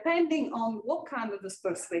 depending on what kind of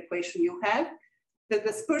dispersive equation you have, the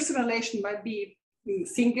dispersive relation might be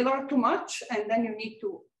singular too much, and then you need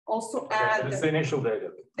to also add. It's the initial data.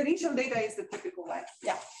 The initial data is the typical way,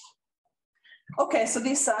 yeah. Okay, so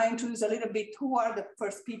this I introduce a little bit who are the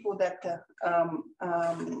first people that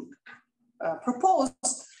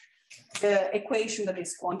proposed the equation that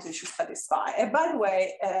this quantity should satisfy. And by the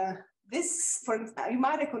way, you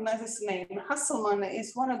might recognize this name. Hasselmann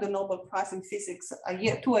is one of the Nobel Prize in Physics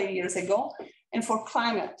 2 years ago, and for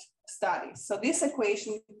climate studies. So this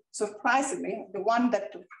equation, surprisingly, the one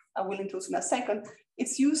that I will introduce in a second,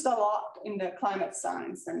 it's used a lot in the climate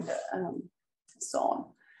science and so on.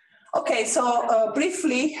 Okay, so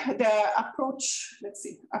briefly, the approach, let's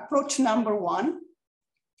see, approach number 1.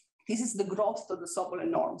 This is the growth of the Sobolev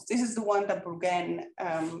norms. This is the one that Bourgain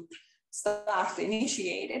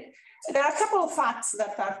initiated. There are a couple of facts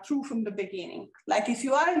that are true from the beginning. Like if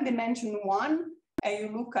you are in dimension 1 and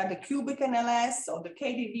you look at the cubic NLS or the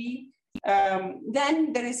KDV,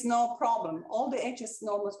 then there is no problem. All the HS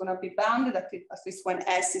norm is going to be bounded at least when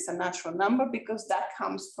S is a natural number, because that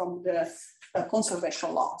comes from the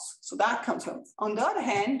conservation laws. So that comes from. On the other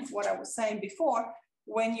hand, what I was saying before,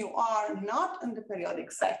 when you are not in the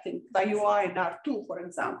periodic setting, but you are in R2, for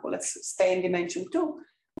example, let's stay in dimension 2,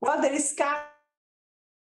 well, there is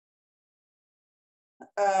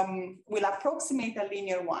will approximate a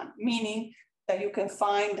linear one, meaning that you can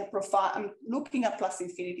find a profile. I'm looking at plus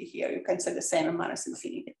infinity here. You can say the same at minus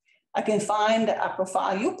infinity. I can find a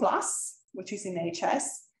profile U plus, which is in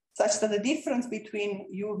HS, such that the difference between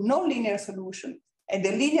your nonlinear solution and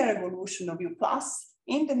the linear evolution of U plus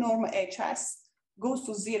in the norm HS goes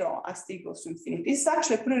to 0 as t goes to infinity. This is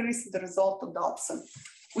actually a pretty recent result of Dobson.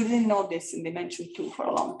 We didn't know this in dimension 2 for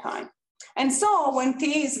a long time. And so when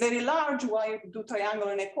t is very large, while you do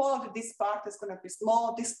triangular inequality, this part is going to be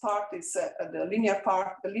small. This part is the linear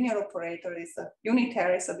part. The linear operator is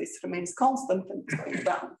unitary, so this remains constant and it's going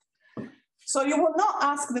down. So you will not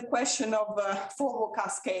ask the question of forward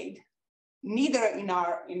cascade, neither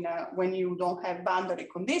when you don't have boundary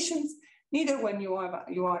conditions, neither when you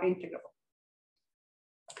are integrable.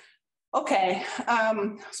 Okay,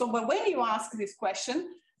 but when you ask this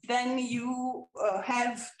question, then you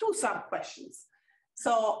have 2 sub-questions.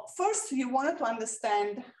 So first, you wanted to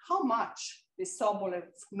understand how much the Sobolev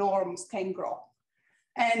norms can grow.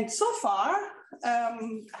 And so far,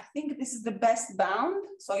 I think this is the best bound.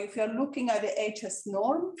 So if you're looking at the HS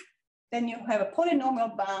norm, then you have a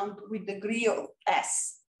polynomial bound with degree of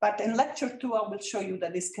S. But in lecture 2, I will show you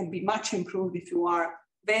that this can be much improved if you are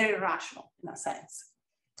very rational in a sense.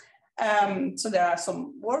 So there are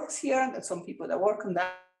some works here, that some people that work on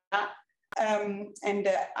that.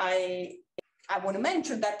 I want to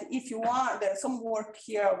mention that if you are, there's some work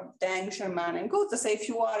here of Deng, Sherman, and Good to say if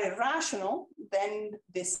you are irrational, then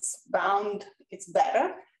this bound is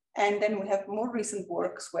better. And then we have more recent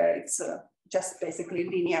works where it's just basically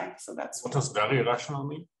linear. So that's what does very irrational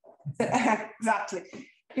mean? Exactly.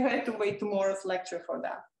 You have to wait tomorrow's lecture for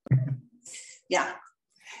that. Yeah.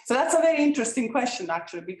 So that's a very interesting question,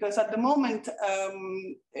 actually, because at the moment,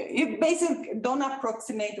 you basically don't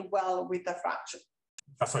approximate well with the fraction.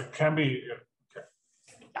 So it can be, okay.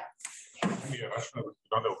 Yeah. Can be irrational, but you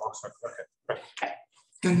don't know what's okay.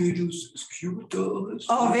 Can you use skew torus?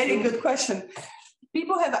 Oh, very good question.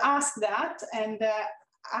 People have asked that, and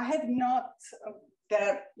I have not,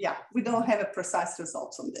 we don't have a precise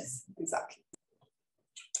results on this, exactly.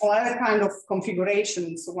 Or other kind of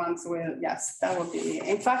configurations once will, yes, that would be,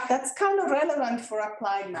 in fact, that's kind of relevant for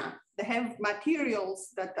applied math. They have materials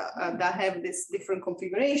that have these different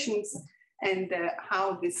configurations and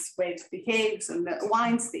how this wave behaves, and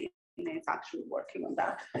Weinstein is actually working on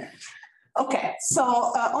that. Okay, so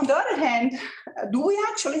on the other hand, do we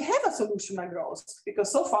actually have a solution that grows?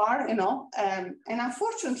 Because so far, and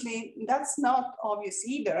unfortunately, that's not obvious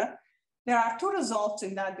either. There are two results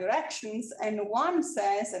in that directions, and one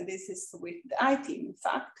says, and this is with the IT, in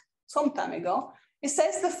fact, some time ago, it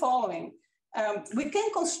says the following: we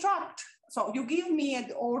can construct. So you give me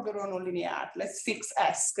an order on a linear. Let's fix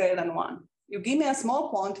S greater than 1. You give me a small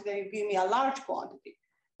quantity, you give me a large quantity.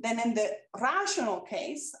 Then in the rational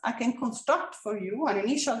case, I can construct for you an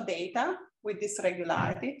initial data with this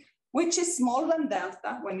regularity, which is smaller than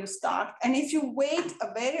delta when you start. And if you wait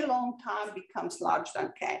a very long time, it becomes larger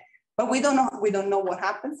than K. But we don't know what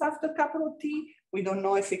happens after capital T. We don't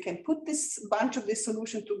know if we can put this bunch of this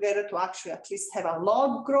solution together to actually at least have a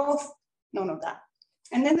log growth, none of that.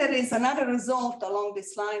 And then there is another result along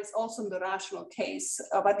these lines, also in the rational case,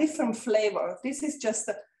 of a different flavor. This is just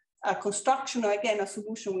a construction, or again, a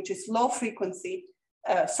solution which is low frequency,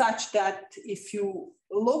 such that if you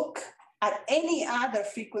look at any other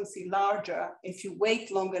frequency larger, if you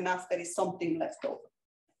wait long enough, there is something left over.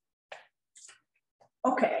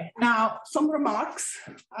 Okay, now some remarks.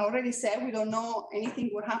 I already said we don't know anything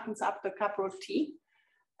what happens after capital T.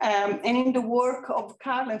 And in the work of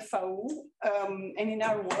Carl and Fau, and in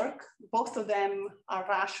our work, both of them are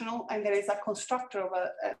rational, and there is a constructor of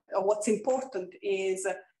what's important is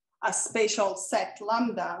a spatial set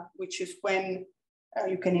lambda, which is when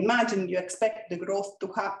you can imagine you expect the growth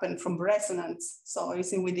to happen from resonance. So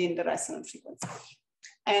it's within the resonant frequency.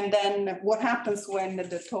 And then what happens when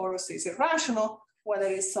the torus is irrational? Well,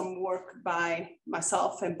 there is some work by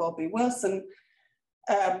myself and Bobby Wilson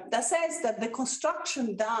that says that the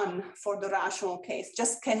construction done for the rational case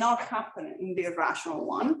just cannot happen in the irrational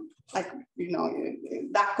one. Like,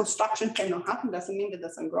 that construction cannot happen, doesn't mean it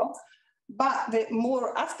doesn't grow. But the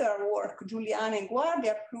more after our work, Giuliani and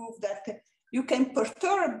Guardia proved that you can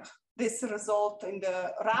perturb this result in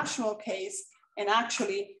the rational case. And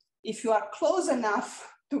actually, if you are close enough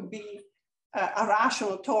to be a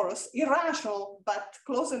rational torus, irrational, but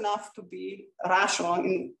close enough to be rational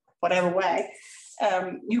in whatever way,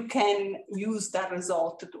 you can use that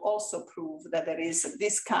result to also prove that there is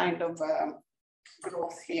this kind of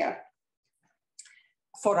growth here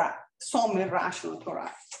for some irrational tori.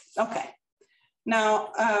 Okay,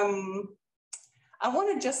 now I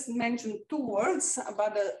want to just mention 2 words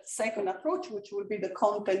about the second approach, which will be the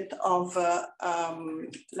content of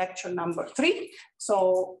lecture number 3.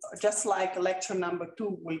 So just like lecture number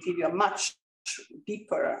 2 will give you a much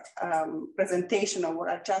deeper presentation of what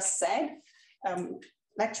I just said,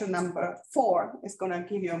 lecture number 4 is going to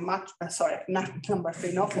give you a much, sorry, not number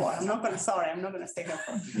 3, no 4. I'm not going to stay here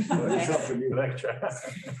for. It's not a new lecture.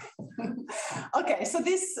 Okay, so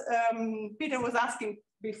this, Peter was asking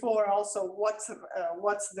before also where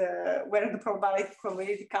the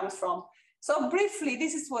probability comes from. So briefly,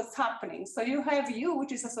 this is what's happening. So you have U,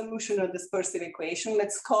 which is a solution of the dispersive equation.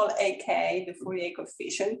 Let's call AK the Fourier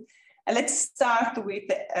coefficient. And let's start with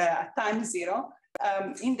time 0,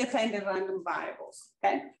 independent random variables,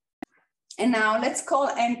 okay? And now let's call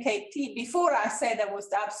NKT. Before I said that was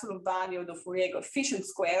the absolute value of the Fourier coefficient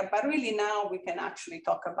square, but really now we can actually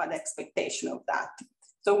talk about the expectation of that.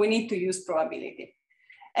 So we need to use probability.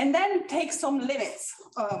 And then take some limits.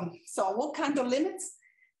 So what kind of limits?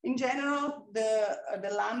 In general, the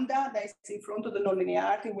lambda that is in front of the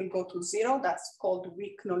nonlinearity will go to 0. That's called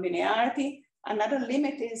weak nonlinearity. Another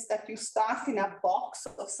limit is that you start in a box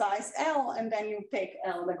of size L, and then you take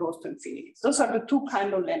L that goes to infinity. Those are the two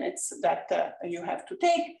kind of limits that you have to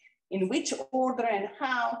take. In which order and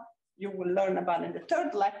how, you will learn about in the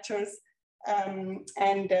third lectures. At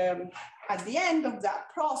the end of that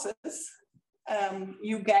process,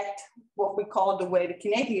 you get what we call the wave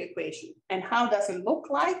kinetic equation. And how does it look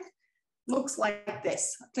like? Looks like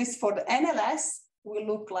this. At least for the NLS, will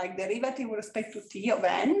look like derivative with respect to t of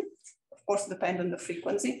n, of course, depend on the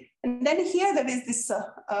frequency. And then here there is this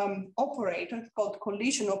operator called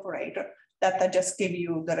collision operator that I just give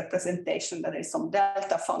you the representation that is some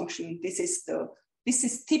delta function. This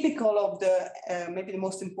is typical of the, maybe the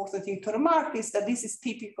most important thing to remark is that this is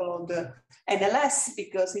typical of the NLS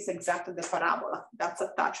because it's exactly the parabola that's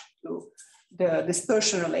attached to the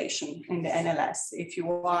dispersion relation in the NLS. If you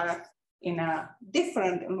are in a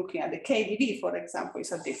different, looking at the KDV, for example,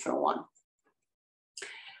 is a different one.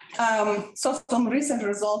 So some recent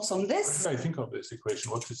results on this. How should I think of this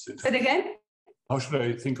equation? What is it? Say it again? How should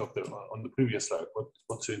I think of the, on the previous slide?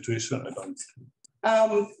 What's the intuition? I don't.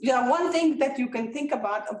 Yeah, one thing that you can think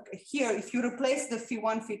about here, if you replace the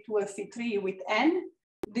phi1, phi2, and phi3 with n,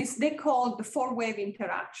 this they call the four-wave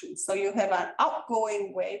interaction. So you have an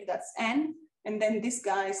outgoing wave, that's n, and then these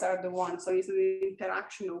guys are the ones, so it's the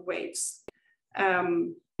interaction of waves.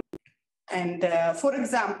 For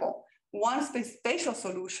example, one spatial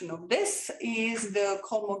solution of this is the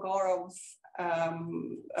Kolmogorov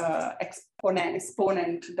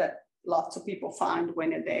exponent that lots of people find when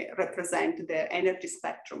they represent the energy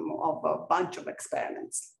spectrum of a bunch of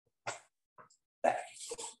experiments.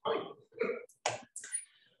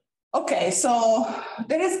 Okay, so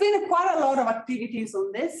there has been quite a lot of activities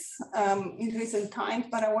on this in recent times,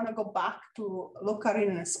 but I want to go back to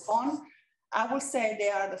Lucarin and Spon. I will say they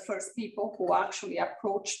are the first people who actually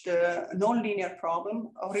approached the nonlinear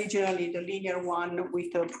problem. Originally, the linear one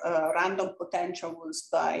with the random potential was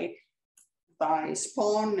by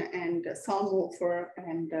Spon and Thumhofer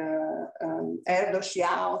and Erdos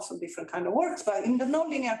Yao, so different kind of works. But in the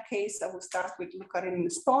nonlinear case, I will start with Lucarin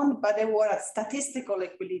and Spon, but they were a statistical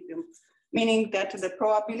equilibrium, meaning that the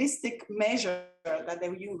probabilistic measure that they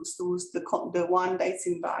used was the one that's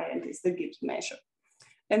invariant is the Gibbs measure.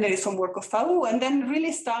 Then there is some work of Faou, and then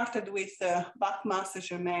really started with Bachmaster,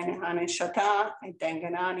 Germain, Hahn and Chatin, and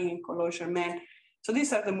Denganani and Collot Germain. So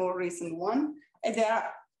these are the more recent one, and they are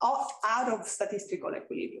out of statistical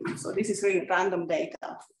equilibrium. So this is really random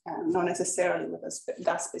data, not necessarily with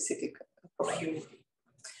that specific property.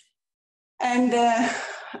 And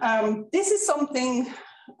this is something,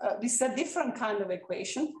 this is a different kind of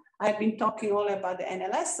equation. I've been talking only about the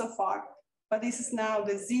NLS so far, but this is now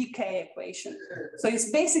the ZK equation. So it's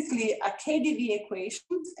basically a KdV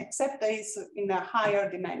equation, except that it's in a higher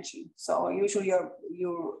dimension. So usually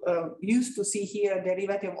you're used to see here a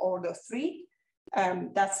derivative order 3.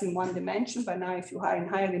 That's in one dimension, but now if you are in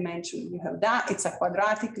higher dimension, you have that. It's a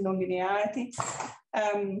quadratic nonlinearity.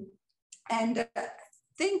 And I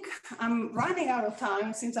think I'm running out of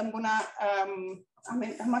time since I'm gonna, I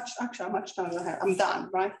mean, how much time do I have? I'm done,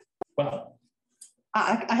 right? Well,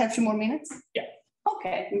 I have 2 more minutes? Yeah.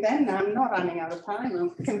 Okay, then I'm not running out of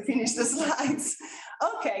time. I can finish the slides.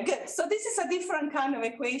 Okay, good. So this is a different kind of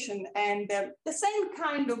equation, and the same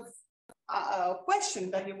kind of question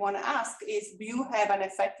that you want to ask is, do you have an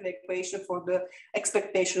effective equation for the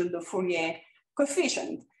expectation of the Fourier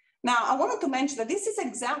coefficient? Now, I wanted to mention that this is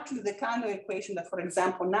exactly the kind of equation that, for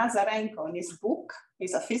example, Nazarenko in his book,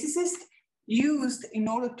 he's a physicist, used in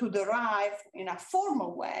order to derive in a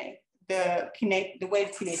formal way the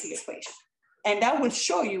wave kinetic equation. And I will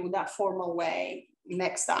show you that formal way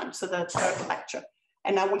next time, so the third lecture.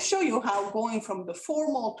 And I will show you how going from the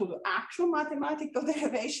formal to the actual mathematical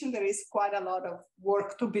derivation, there is quite a lot of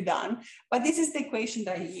work to be done. But this is the equation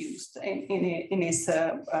that he used in his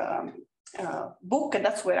book, and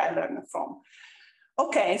that's where I learned it from.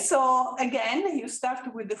 Okay, so again, you start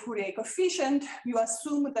with the Fourier coefficient. You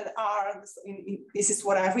assume that R, this is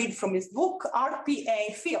what I read from his book,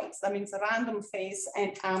 RPA fields. That means random phase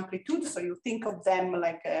and amplitude. So you think of them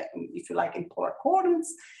like, if you like, in polar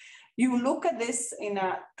coordinates. You look at this in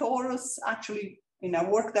a torus, actually in a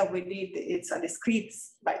work that we did, it's a discrete,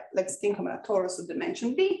 like, let's think of a torus of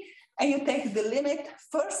dimension d, and you take the limit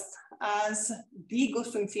first as d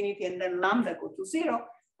goes to infinity and then lambda go to 0,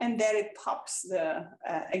 and there it pops the,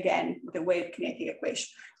 again, the wave kinetic equation.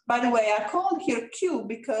 By the way, I called here Q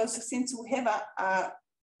because since we have a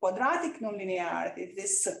quadratic nonlinearity,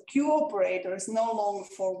 this Q operator is no longer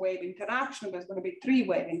 4-wave interaction, but it's going to be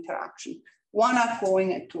 3-wave interaction. one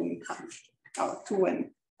outgoing and two incoming, or two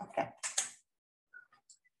and, okay.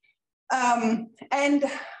 And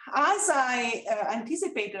as I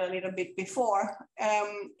anticipated a little bit before,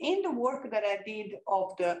 in the work that I did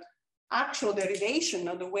of the actual derivation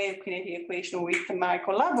of the wave kinetic equation with my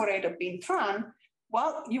collaborator, Bin Tran,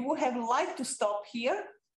 well, you would have liked to stop here,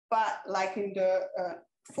 but like in the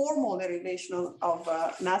formal derivation of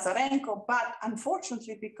Nazarenko, but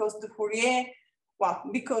unfortunately, because the Fourier, well,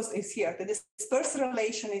 because it's here, the dispersive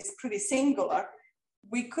relation is pretty singular,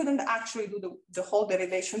 we couldn't actually do the whole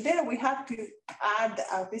derivation there. We have to add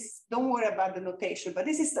this, don't worry about the notation, but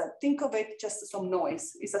this is think of it just as some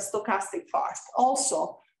noise. It's a stochastic part,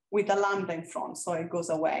 also with a lambda in front, so it goes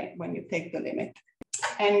away when you take the limit.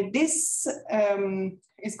 And this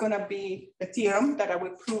is gonna be the theorem that I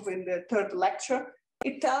will prove in the third lecture.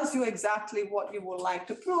 It tells you exactly what you would like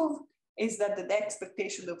to prove, is that the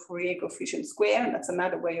expectation of Fourier coefficient square, and that's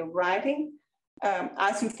another way of writing,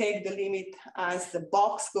 as you take the limit as the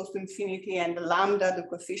box goes to infinity and the lambda, the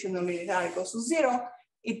coefficient of linearity, goes to 0,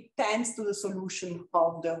 it tends to the solution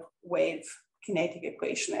of the wave kinetic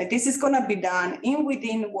equation. And this is going to be done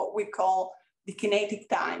within what we call the kinetic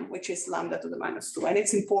time, which is lambda to the -2. And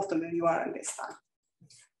it's important that you are in this time.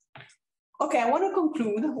 Okay, I want to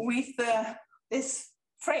conclude with this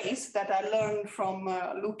phrase that I learned from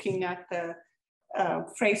looking at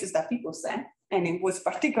phrases that people say. And it was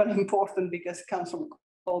particularly important because it comes from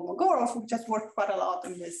Kolmogorov, who just worked quite a lot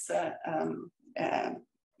in this,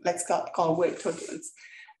 let's call wave turbulence.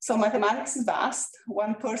 So mathematics is vast.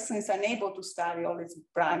 One person is unable to study all its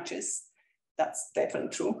branches. That's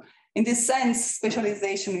definitely true. In this sense,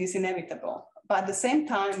 specialization is inevitable. But at the same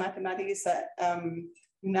time, mathematics is a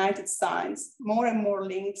united science. More and more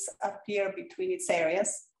links appear between its areas.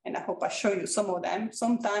 And I hope I show you some of them,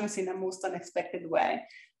 sometimes in a most unexpected way.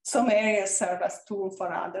 Some areas serve as tool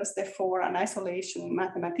for others. Therefore, an isolation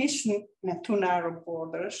mathematician in a too narrow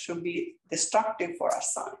border should be destructive for our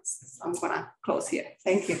science. So I'm gonna close here.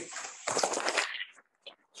 Thank you.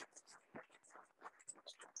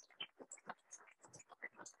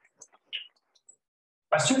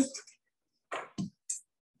 Questions?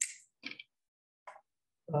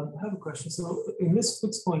 I have a question. So in this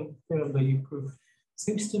fixed point theorem that you proved, it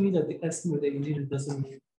seems to me that the estimate that you needed doesn't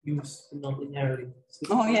use the nonlinearity. So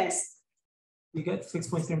Oh, yes. You get fixed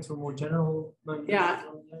point theorems for more general nonlinearity. Yeah.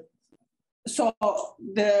 So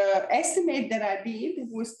the estimate that I did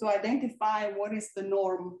was to identify what is the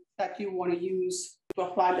norm that you want to use to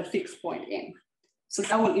apply the fixed point in. So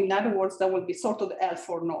that will, in other words, that will be sort of the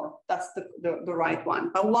L4 norm. That's the right one.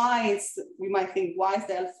 But why is, we might think, why is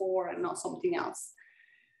the L4 and not something else?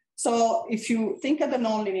 So if you think of the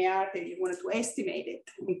nonlinearity, you wanted to estimate it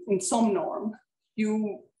in some norm,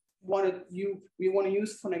 you want to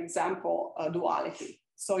use, for example, a duality.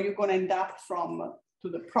 So you're going to end up to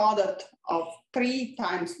the product of 3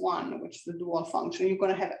 times 1, which is the dual function. You're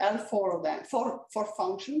going to have L4 of them, four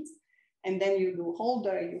functions, and then you do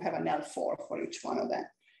Holder, you have an L4 for each one of them.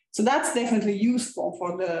 So that's definitely useful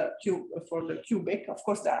for the cubic. Of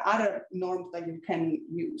course, there are other norms that you can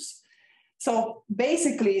use. So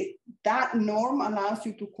basically, that norm allows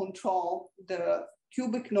you to control the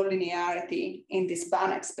cubic nonlinearity in this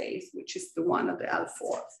Banach space, which is the one of the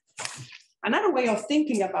L4. Another way of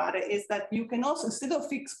thinking about it is that you can also, instead of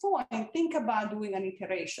fixed point, think about doing an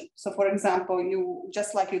iteration. So for example,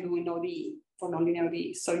 just like you do in ODE, for nonlinear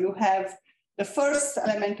ODE. So you have the first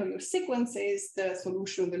element of your sequence is the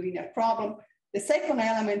solution of the linear problem. The second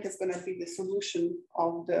element is going to be the solution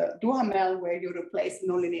of the Duhamel, where you replace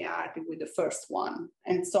nonlinearity with the first one.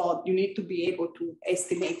 And so you need to be able to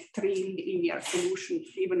estimate 3 linear solutions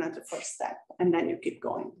even at the first step, and then you keep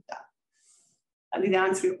going with that. Did I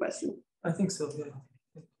answer your question? I think so, yeah.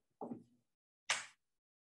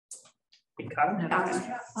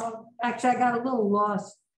 Actually, I got a little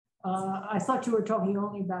lost. I thought you were talking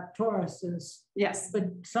only about toruses. Yes. But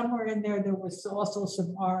somewhere in there was also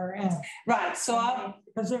some RN. Right. So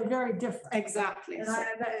because they're very different. Exactly. And I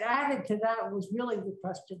added to that was really the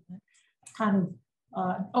question that kind of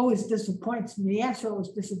always disappoints me. The answer always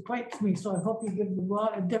disappoints me. So I hope you give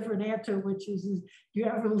a different answer, which is do you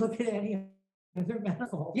ever look at any other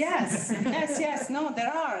manifolds? Yes, yes. No,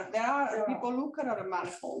 there are people look at other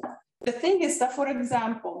manifolds. The thing is that, for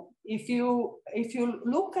example, if you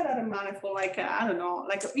look at a manifold, like I don't know,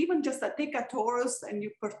 like even just take a torus and you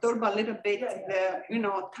perturb a little bit the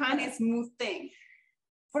tiny smooth thing.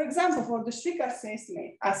 For example, for the Strickers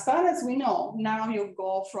estimate, as far as we know, now you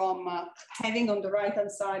go from having on the right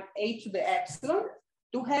hand side h to the epsilon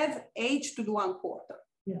to have h to the 1/4.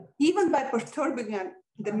 Yeah. Even by perturbing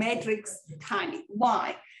the matrix tiny.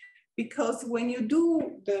 Why? because when you do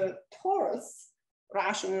the torus,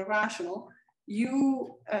 rational and irrational, you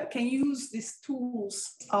can use these tools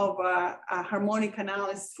of harmonic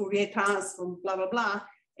analysis, Fourier transform, blah, blah, blah.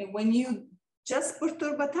 And when you just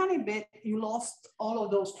perturb a tiny bit, you lost all of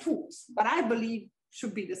those tools. But I believe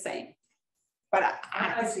should be the same. But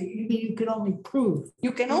I see. You can only prove.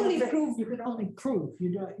 You can only prove. You can only prove. You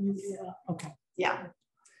don't. Okay. Yeah.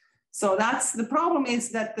 So that's the problem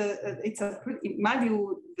is that it's a pretty, in my view,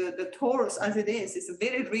 the torus as it is a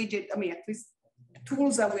very rigid. I mean, at least the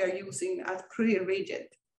tools that we are using are pretty rigid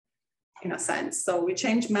in a sense. So we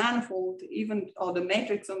change manifold, even or the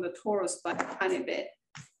matrix on the torus by a tiny bit.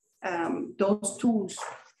 Those tools,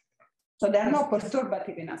 so they're not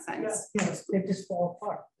perturbative in a sense. Yes, they just fall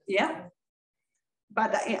apart. Yeah.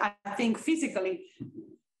 But I think physically.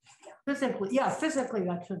 Physically,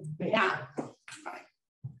 that shouldn't be. Yeah. Right.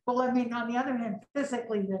 Well, I mean, on the other hand,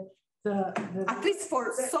 physically, the at least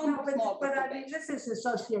for some small. But I mean, this is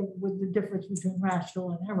associated with the difference between rational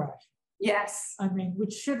and irrational. Yes. I mean,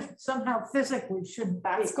 which should somehow physically shouldn't.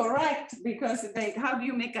 That's correct, because how do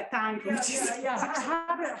you make a time?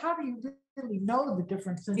 How do you really know the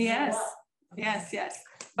difference? Yes. Yes.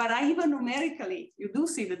 But even numerically, you do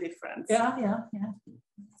see the difference. Yeah.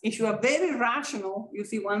 If you are very rational, you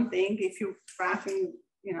see one thing. If you rational,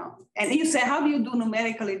 and you say, how do you do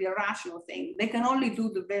numerically the rational thing? They can only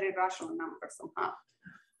do the very rational number somehow.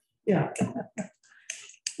 Yeah.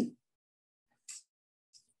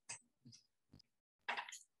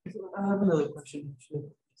 I have another question.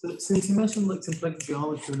 So since you mentioned like simplex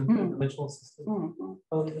geometry in a dimensional system,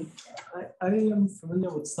 I am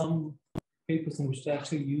familiar with some papers in which they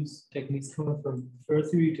actually use techniques coming from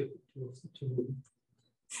Earth theory to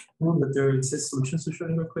know that there exist solutions to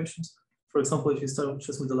Schrodinger equations. For example, if you start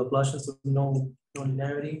just with the Laplacians of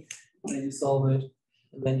non-linearity, and then you solve it,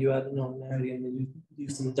 and then you add the non-linearity, and then you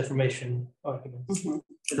use some deformation arguments.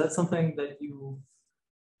 Is that something that you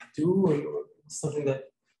do, or something that?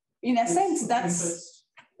 In a sense,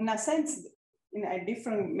 in a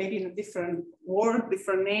different, maybe in a different word,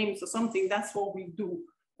 different names or something, that's what we do.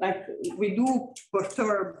 Like we do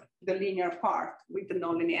perturb the linear part with the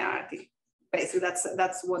nonlinearity. Basically,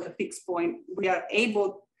 that's what the fixed point, we are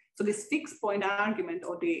able, so this fixed point argument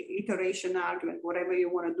or the iteration argument, whatever you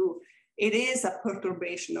want to do, it is a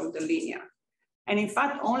perturbation of the linear. And in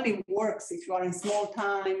fact, only works if you are in small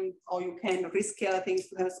time, or you can rescale things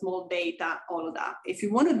to have small data, all of that. If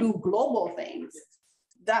you want to do global things,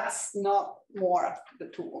 that's not more the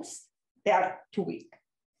tools. They are too weak.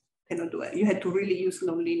 Cannot do it. You had to really use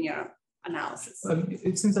nonlinear analysis.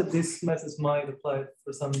 It seems that this method might apply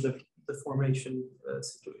for some deformation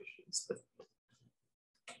situations. But...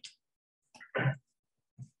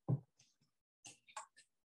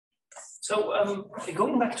 So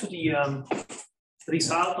going back to the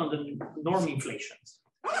result on the norm inflations.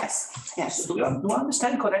 Yes. So do I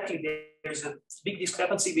understand correctly there's a big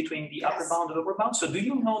discrepancy between the upper bound and lower bound? So do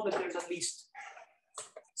you know that there's at least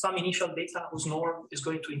some initial data whose norm is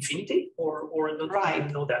going to infinity, or don't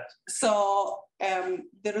you know that? So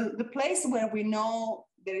the place where we know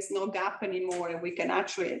there is no gap anymore, and we can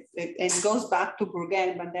actually, it goes back to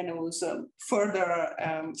Bourgain, but then it was further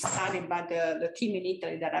studied by the team in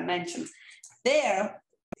Italy that I mentioned. There,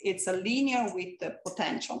 it's a linear with the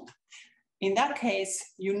potential. In that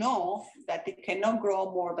case, you know that it cannot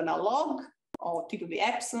grow more than a log or t to the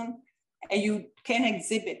epsilon, and you can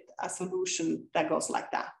exhibit a solution that goes like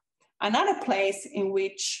that. Another place in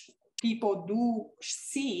which people do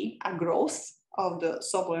see a growth of the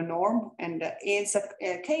Sobolev norm, and it's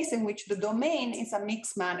a case in which the domain is a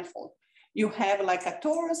mixed manifold. You have like a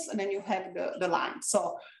torus, and then you have the line.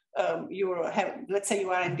 So you have, let's say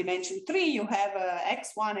you are in dimension 3, you have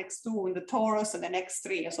x1, x2 in the torus, and then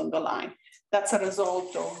x3 is on the line. That's a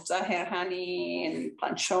result of Zaher-Hani and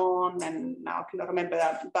Planchon, and now I cannot remember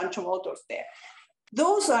a bunch of authors there.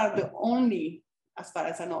 Those are the only, as far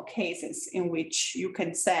as I know, cases in which you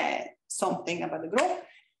can say something about the growth.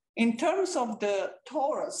 In terms of the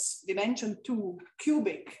torus, dimension 2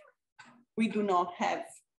 cubic, we do not have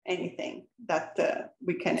anything that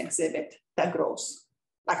we can exhibit that grows,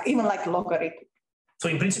 like even like logarithm. So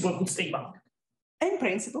in principle, it could stay bound. In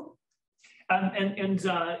principle.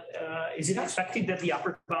 Is it expected that the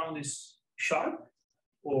upper bound is sharp,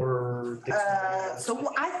 or?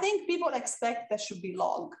 So I think people expect that should be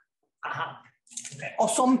log. Okay. Or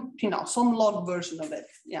some log version of it,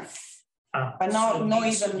 yeah. But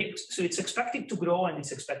so it's expected to grow, and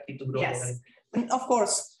it's expected to grow. Yes, and of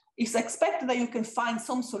course, it's expected that you can find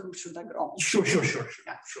some solution that grows. Sure.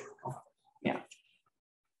 Yeah, sure. Yeah.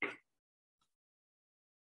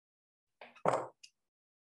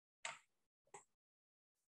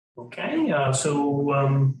 Okay,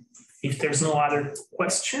 so if there's no other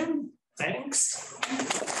question, thanks.